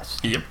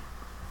crest. Yep.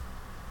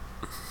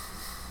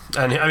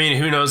 And, I mean,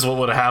 who knows what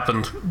would have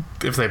happened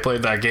if they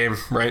played that game,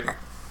 right?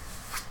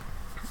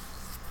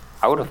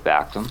 I would have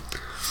backed them.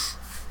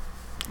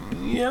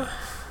 Yeah.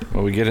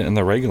 Well, we get it in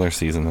the regular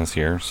season this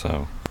year,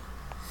 so...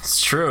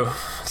 It's true.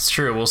 It's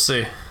true. We'll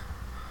see.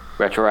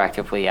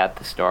 Retroactively add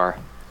the star.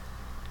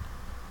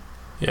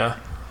 Yeah.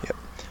 Yep.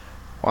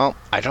 Well,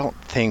 I don't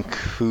think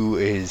who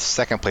is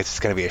second place is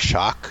going to be a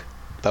shock.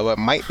 But what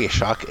might be a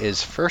shock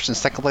is first and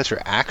second place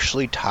are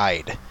actually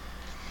tied.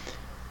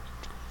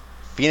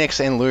 Phoenix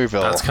and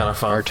Louisville That's kind of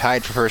fun. are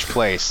tied for first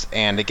place.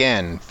 And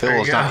again,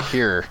 Phil is not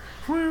here,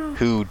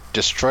 who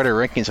destroyed our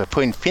rankings by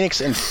putting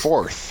Phoenix in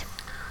fourth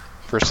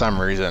for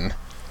some reason.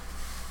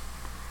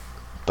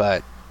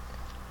 But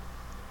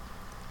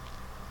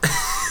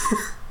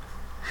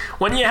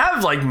when you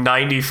have like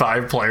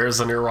 95 players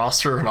on your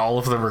roster and all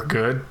of them are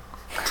good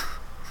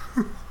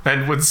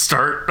and would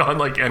start on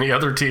like any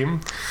other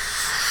team,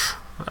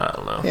 I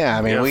don't know. Yeah,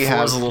 I mean, we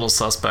have... a little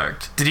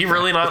suspect. Did he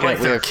really not like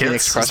their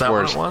kits? Is that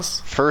what it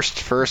was? First,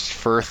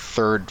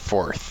 third,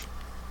 fourth.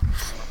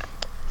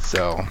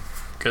 So...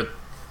 Good.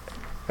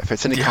 If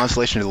it's any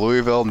consolation to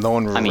Louisville, no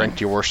one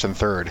ranked you worse than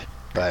third.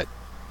 But...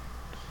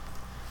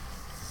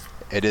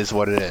 it is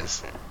what it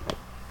is.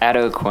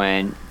 Addo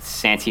Quinn,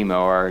 Santi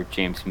Moar,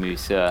 James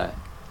Musa,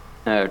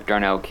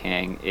 Darnell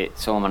King,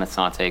 Solomon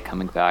Asante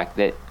coming back.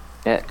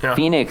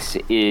 Phoenix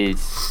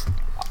is...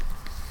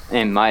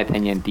 in my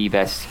opinion, the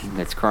best team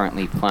that's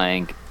currently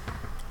playing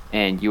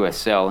in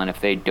USL, and if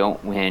they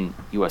don't win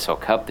USL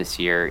Cup this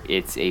year,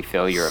 it's a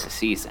failure of a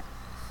season.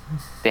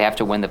 They have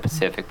to win the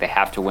Pacific. They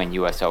have to win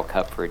USL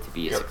Cup for it to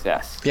be a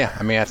success. Yeah,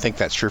 I mean, I think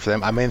that's true for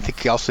them. I mean, I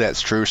think also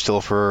that's true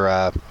still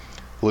for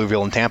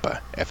Louisville and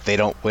Tampa. If they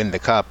don't win the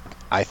Cup,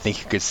 I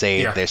think you could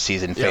say their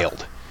season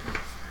failed.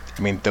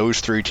 I mean, those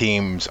three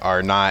teams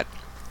are not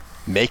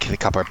make the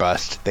Cup or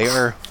bust. They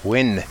are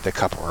win the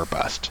Cup or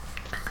bust.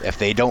 If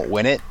they don't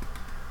win it,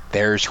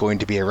 there's going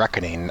to be a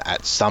reckoning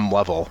at some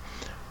level,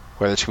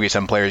 whether it's going to be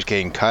some players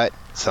getting cut,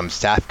 some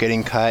staff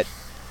getting cut.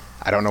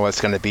 I don't know what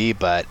it's going to be,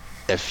 but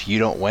if you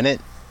don't win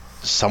it,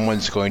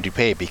 someone's going to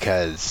pay,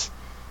 because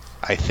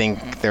I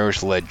think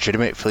there's a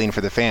legitimate feeling for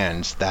the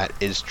fans that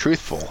is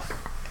truthful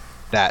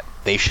that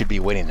they should be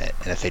winning it.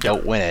 And if they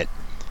don't win it,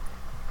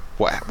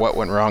 what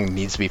went wrong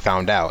needs to be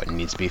found out and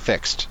needs to be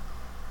fixed.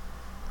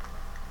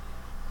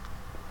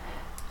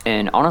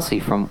 And honestly,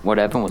 from what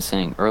Evan was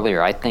saying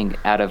earlier, I think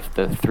out of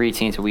the three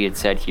teams that we had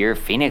said here,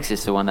 Phoenix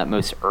is the one that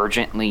most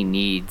urgently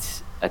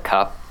needs a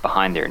cup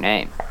behind their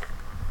name.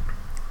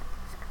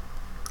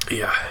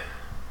 Yeah.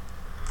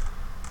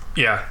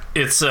 Yeah.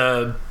 It's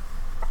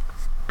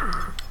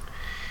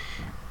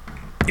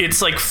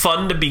like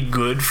fun to be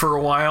good for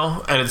a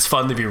while, and it's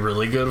fun to be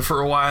really good for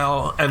a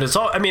while. And it's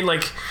all, I mean,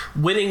 like,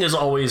 winning is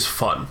always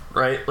fun,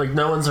 right? Like,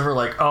 no one's ever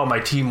like, oh, my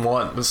team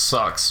won, this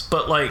sucks.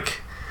 But,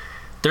 like,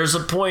 there's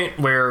a point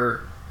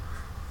where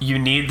you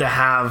need to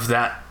have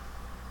that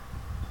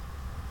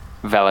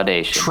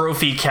validation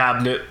trophy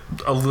cabinet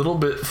a little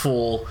bit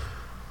full,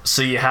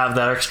 so you have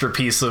that extra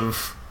piece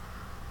of,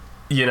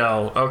 you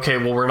know, okay,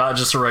 well, we're not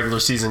just a regular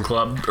season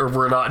club, or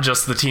we're not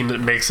just the team that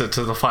makes it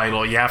to the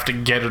final. You have to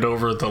get it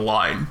over the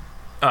line.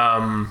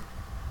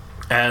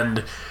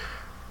 And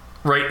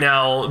right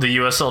now, the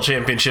USL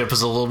Championship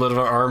is a little bit of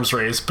an arms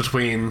race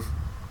between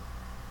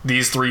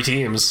these three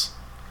teams.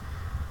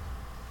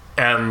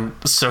 And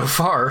so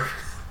far,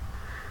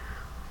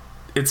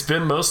 it's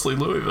been mostly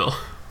Louisville.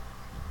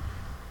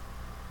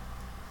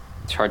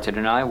 It's hard to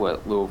deny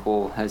what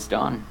Louisville has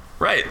done.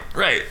 Right.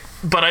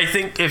 But I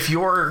think if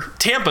you're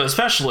Tampa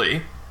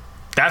especially,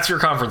 that's your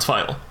conference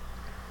final.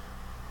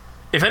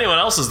 If anyone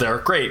else is there,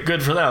 great,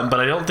 good for them. But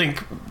I don't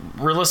think,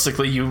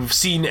 realistically, you've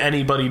seen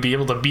anybody be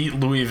able to beat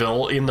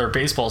Louisville in their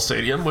baseball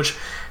stadium, which,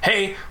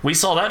 hey, we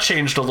saw that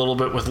changed a little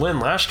bit with Lynn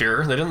last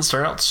year. They didn't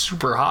start out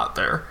super hot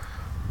there.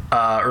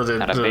 Not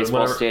a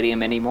baseball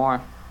stadium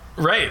anymore.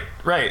 Right.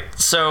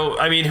 So,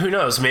 I mean, who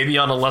knows? Maybe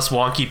on a less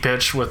wonky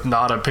pitch with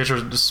not a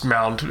pitcher's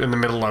mound in the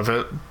middle of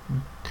it.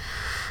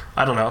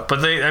 I don't know.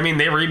 But they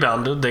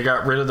rebounded. They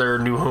got rid of their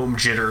new home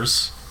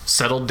jitters,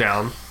 settled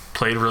down,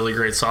 played really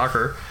great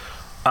soccer.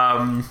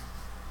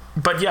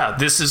 But yeah,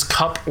 this is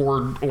cup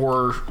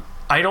or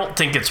I don't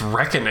think it's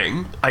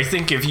reckoning. I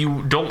think if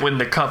you don't win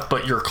the cup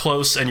but you're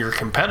close and you're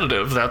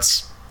competitive,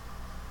 that's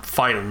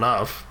fine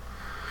enough.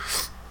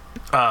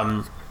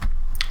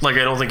 Like,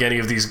 I don't think any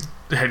of these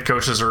head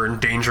coaches are in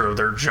danger of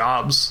their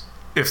jobs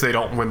if they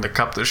don't win the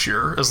cup this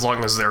year, as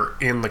long as they're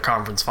in the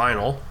conference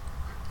final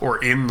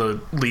or in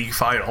the league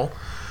final.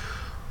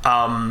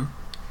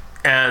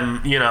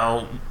 And, you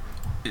know,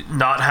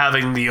 not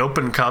having the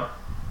Open Cup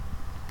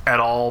at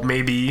all,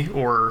 maybe,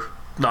 or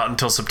not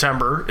until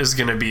September, is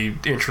going to be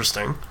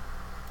interesting.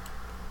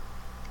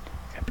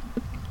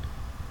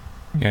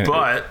 Yeah,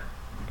 but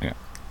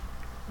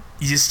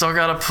you still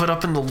got to put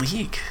up in the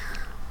league.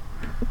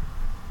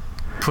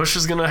 Push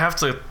is going to have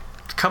to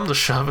come to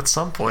shove at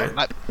some point.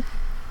 I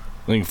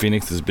think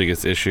Phoenix's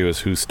biggest issue is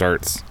who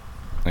starts.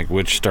 like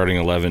which starting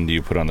 11 do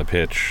you put on the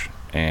pitch,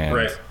 and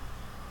right.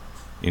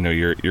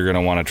 You're going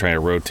to want to try to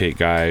rotate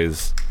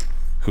guys,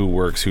 who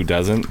works, who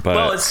doesn't.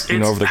 But it's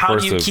over the how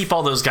course do you of, keep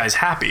all those guys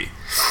happy?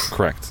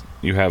 Correct.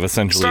 You have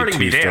essentially Starting two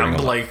be damned,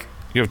 starting. like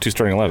You have two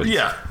starting 11s.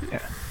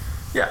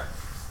 Yeah.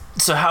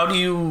 So how do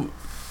you?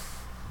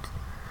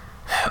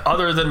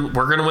 Other than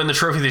we're going to win the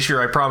trophy this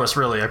year, I promise.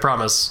 Really, I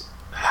promise.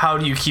 How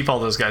do you keep all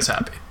those guys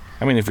happy?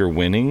 I mean, if you're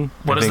winning,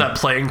 what does that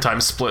playing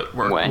time split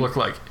look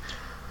like?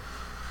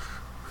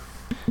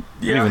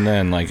 Yeah. Even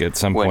then, like at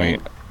some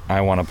point,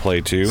 I want to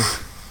play too.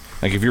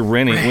 Like if you're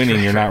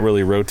winning, you're not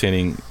really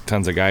rotating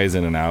tons of guys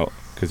in and out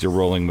because you're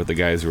rolling with the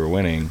guys who are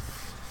winning.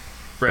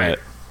 Right. But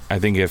I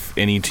think if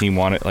any team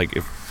wanted, like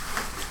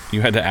if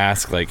you had to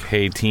ask, like,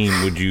 hey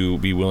team, would you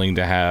be willing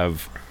to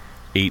have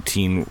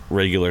 18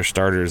 regular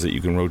starters that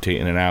you can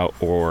rotate in and out,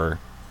 or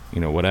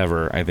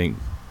whatever? I think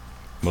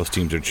most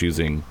teams are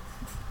choosing.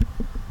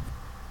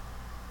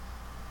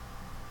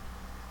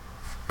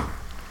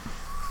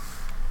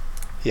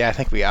 Yeah, I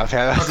think we have.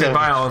 Okay,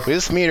 bye, Alan. We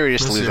just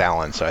lose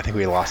Alan, so I think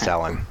we lost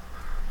Alan.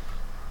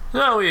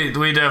 No,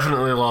 we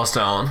definitely lost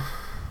Alan.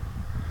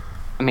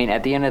 I mean,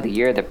 at the end of the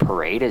year, the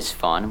parade is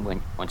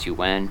fun once you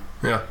win.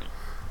 Yeah.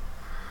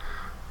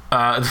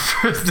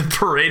 The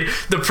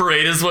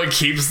parade is what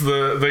keeps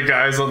the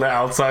guys on the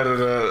outside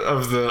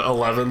of the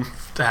 11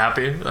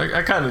 happy.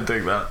 I kind of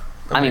dig that.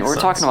 I mean, we're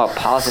talking about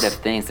positive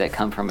things that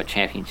come from a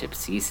championship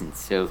season,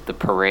 so the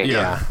parade.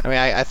 Yeah. I mean,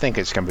 I think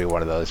it's going to be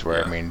one of those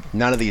where, I mean,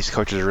 none of these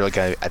coaches are really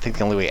going to... I think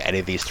the only way any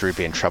of these three would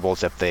be in trouble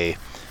is if they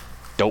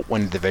don't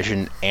win the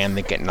division and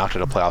they get knocked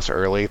out of the playoffs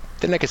early.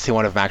 Then I could see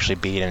one of them actually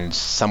being in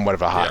somewhat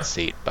of a hot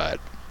seat, but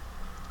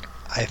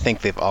I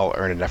think they've all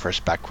earned enough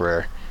respect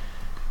where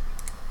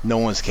no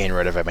one's getting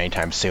rid of them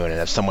anytime soon, and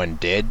if someone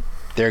did,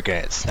 they're going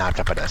to get snapped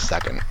up in a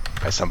second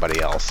by somebody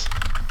else.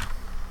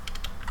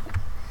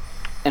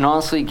 And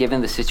honestly,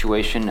 given the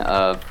situation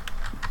of,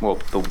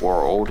 the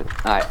world,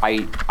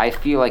 I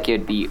feel like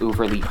it'd be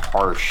overly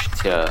harsh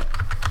to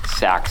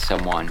sack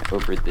someone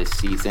over this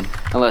season,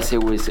 unless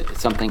it was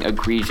something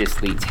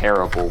egregiously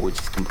terrible, which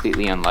is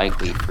completely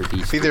unlikely for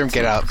these. If either of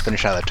them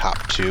finish out of the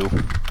top two,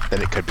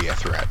 then it could be a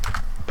threat,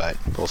 but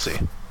we'll see.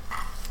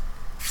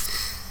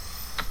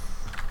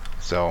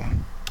 So,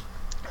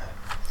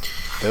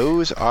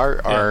 those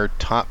are our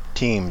top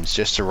teams,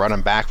 just to run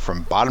them back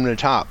from bottom to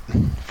top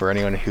for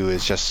anyone who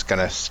is just going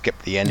to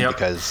skip the end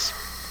because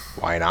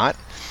why not?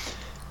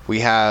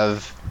 We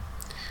have...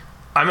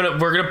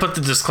 We're gonna put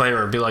the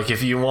disclaimer, be like,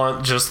 if you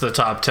want just the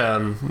top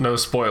 10, no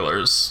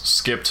spoilers,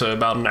 skip to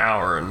about an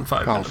hour and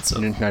 5 minutes.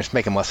 No, just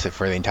make them listed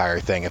for the entire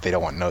thing if they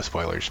don't want no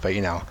spoilers. But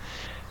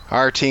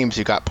our teams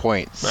who got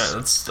points: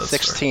 that's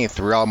 16th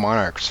Real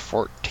Monarchs,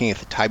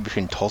 14th tied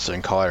between Tulsa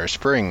and Colorado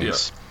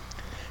Springs,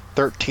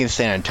 13th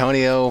San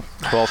Antonio,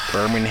 12th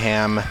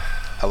Birmingham,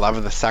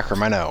 11th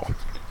Sacramento.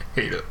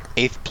 Hate it.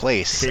 8th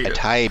place, a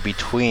tie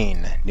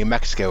between New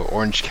Mexico,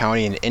 Orange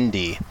County, and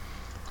Indy.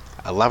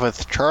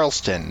 11th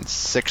Charleston,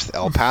 6th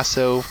El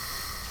Paso,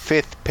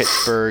 5th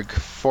Pittsburgh,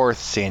 4th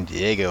San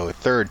Diego,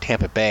 3rd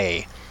Tampa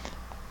Bay,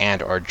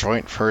 and our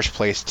joint first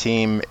place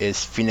team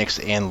is Phoenix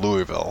and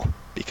Louisville,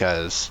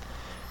 because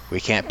we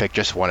can't pick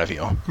just one of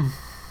you.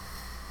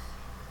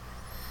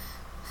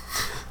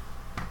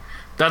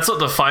 That's what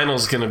the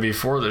final's going to be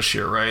for this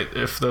year, right?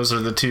 If those are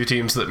the two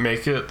teams that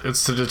make it,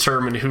 it's to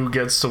determine who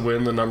gets to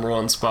win the number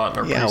one spot in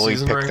our preseason we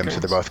picked rankings. them, so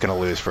they're both going to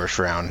lose first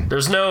round.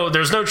 There's no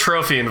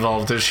trophy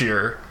involved this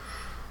year.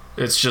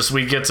 It's just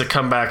we get to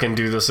come back and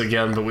do this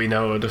again, but we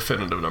know a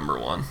definitive number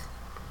one.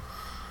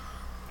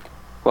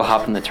 We'll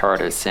hop in the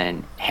TARDIS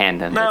and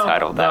hand them the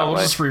title that way.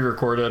 We'll just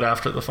re-record it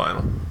after the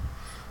final.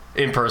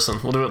 In person.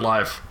 We'll do it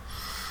live.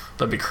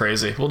 That'd be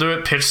crazy. We'll do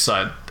it pitch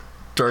side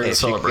during the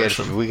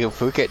celebration.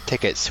 If we get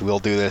tickets, we'll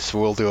do this.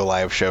 We'll do a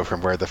live show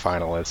from where the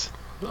final is.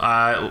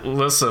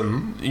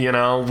 Listen,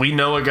 we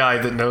know a guy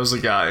that knows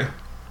a guy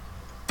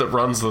that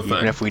runs the thing.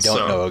 Even if we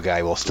don't know a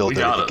guy, we'll still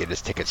do it to get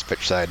his tickets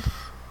pitch side.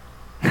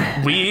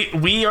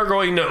 We are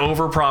going to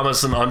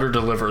overpromise and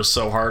underdeliver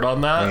so hard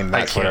on that. I mean,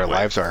 that's what our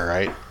lives are,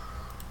 right?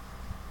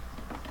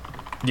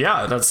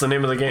 Yeah, that's the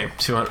name of the game.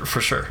 200 for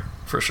sure.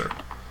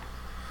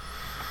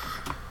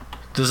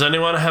 Does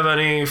anyone have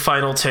any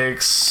final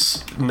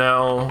takes?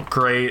 No?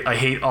 Great.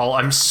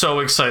 I'm so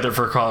excited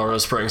for Colorado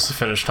Springs to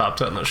finish top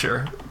 10 this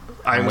year.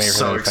 I'm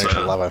so excited.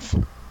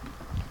 11th.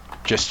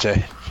 Just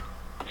to...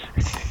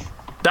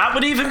 That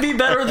would even be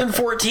better than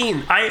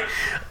 14. All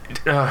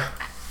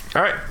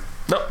right.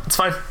 No, it's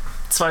fine.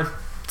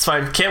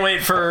 Can't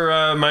wait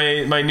for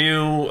my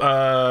new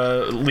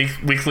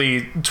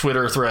weekly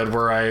Twitter thread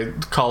where I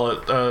call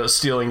it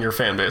stealing your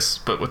fan base,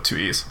 but with 2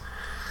 E's.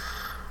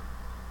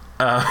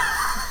 And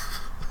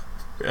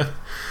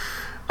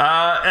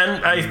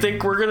I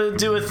think we're going to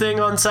do a thing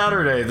on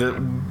Saturday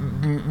that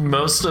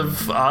most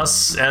of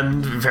us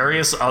and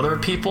various other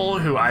people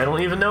who I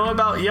don't even know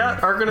about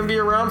yet are going to be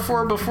around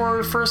for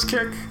before first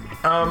kick,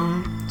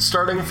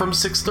 starting from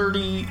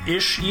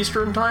 6:30-ish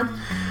Eastern time.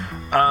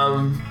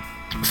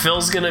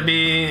 Phil's gonna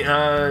be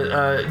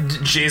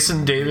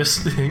Jason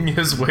Davising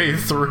his way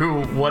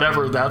through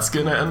whatever that's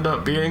gonna end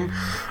up being,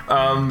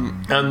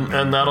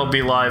 and that'll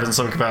be live in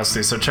some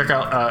capacity. So check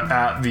out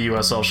at the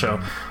USL Show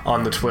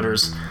on the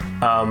Twitters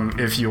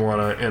if you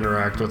want to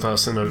interact with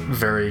us in a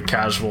very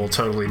casual,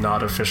 totally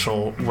not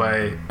official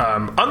way.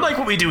 Unlike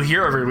what we do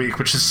here every week,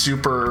 which is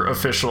super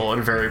official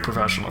and very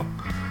professional.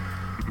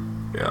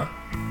 Yeah.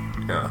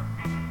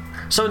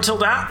 So until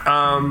that,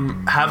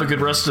 have a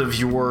good rest of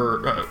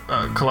your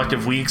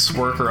collective weeks,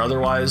 work or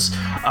otherwise,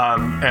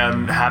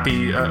 and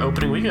happy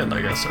opening weekend,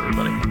 I guess,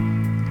 everybody.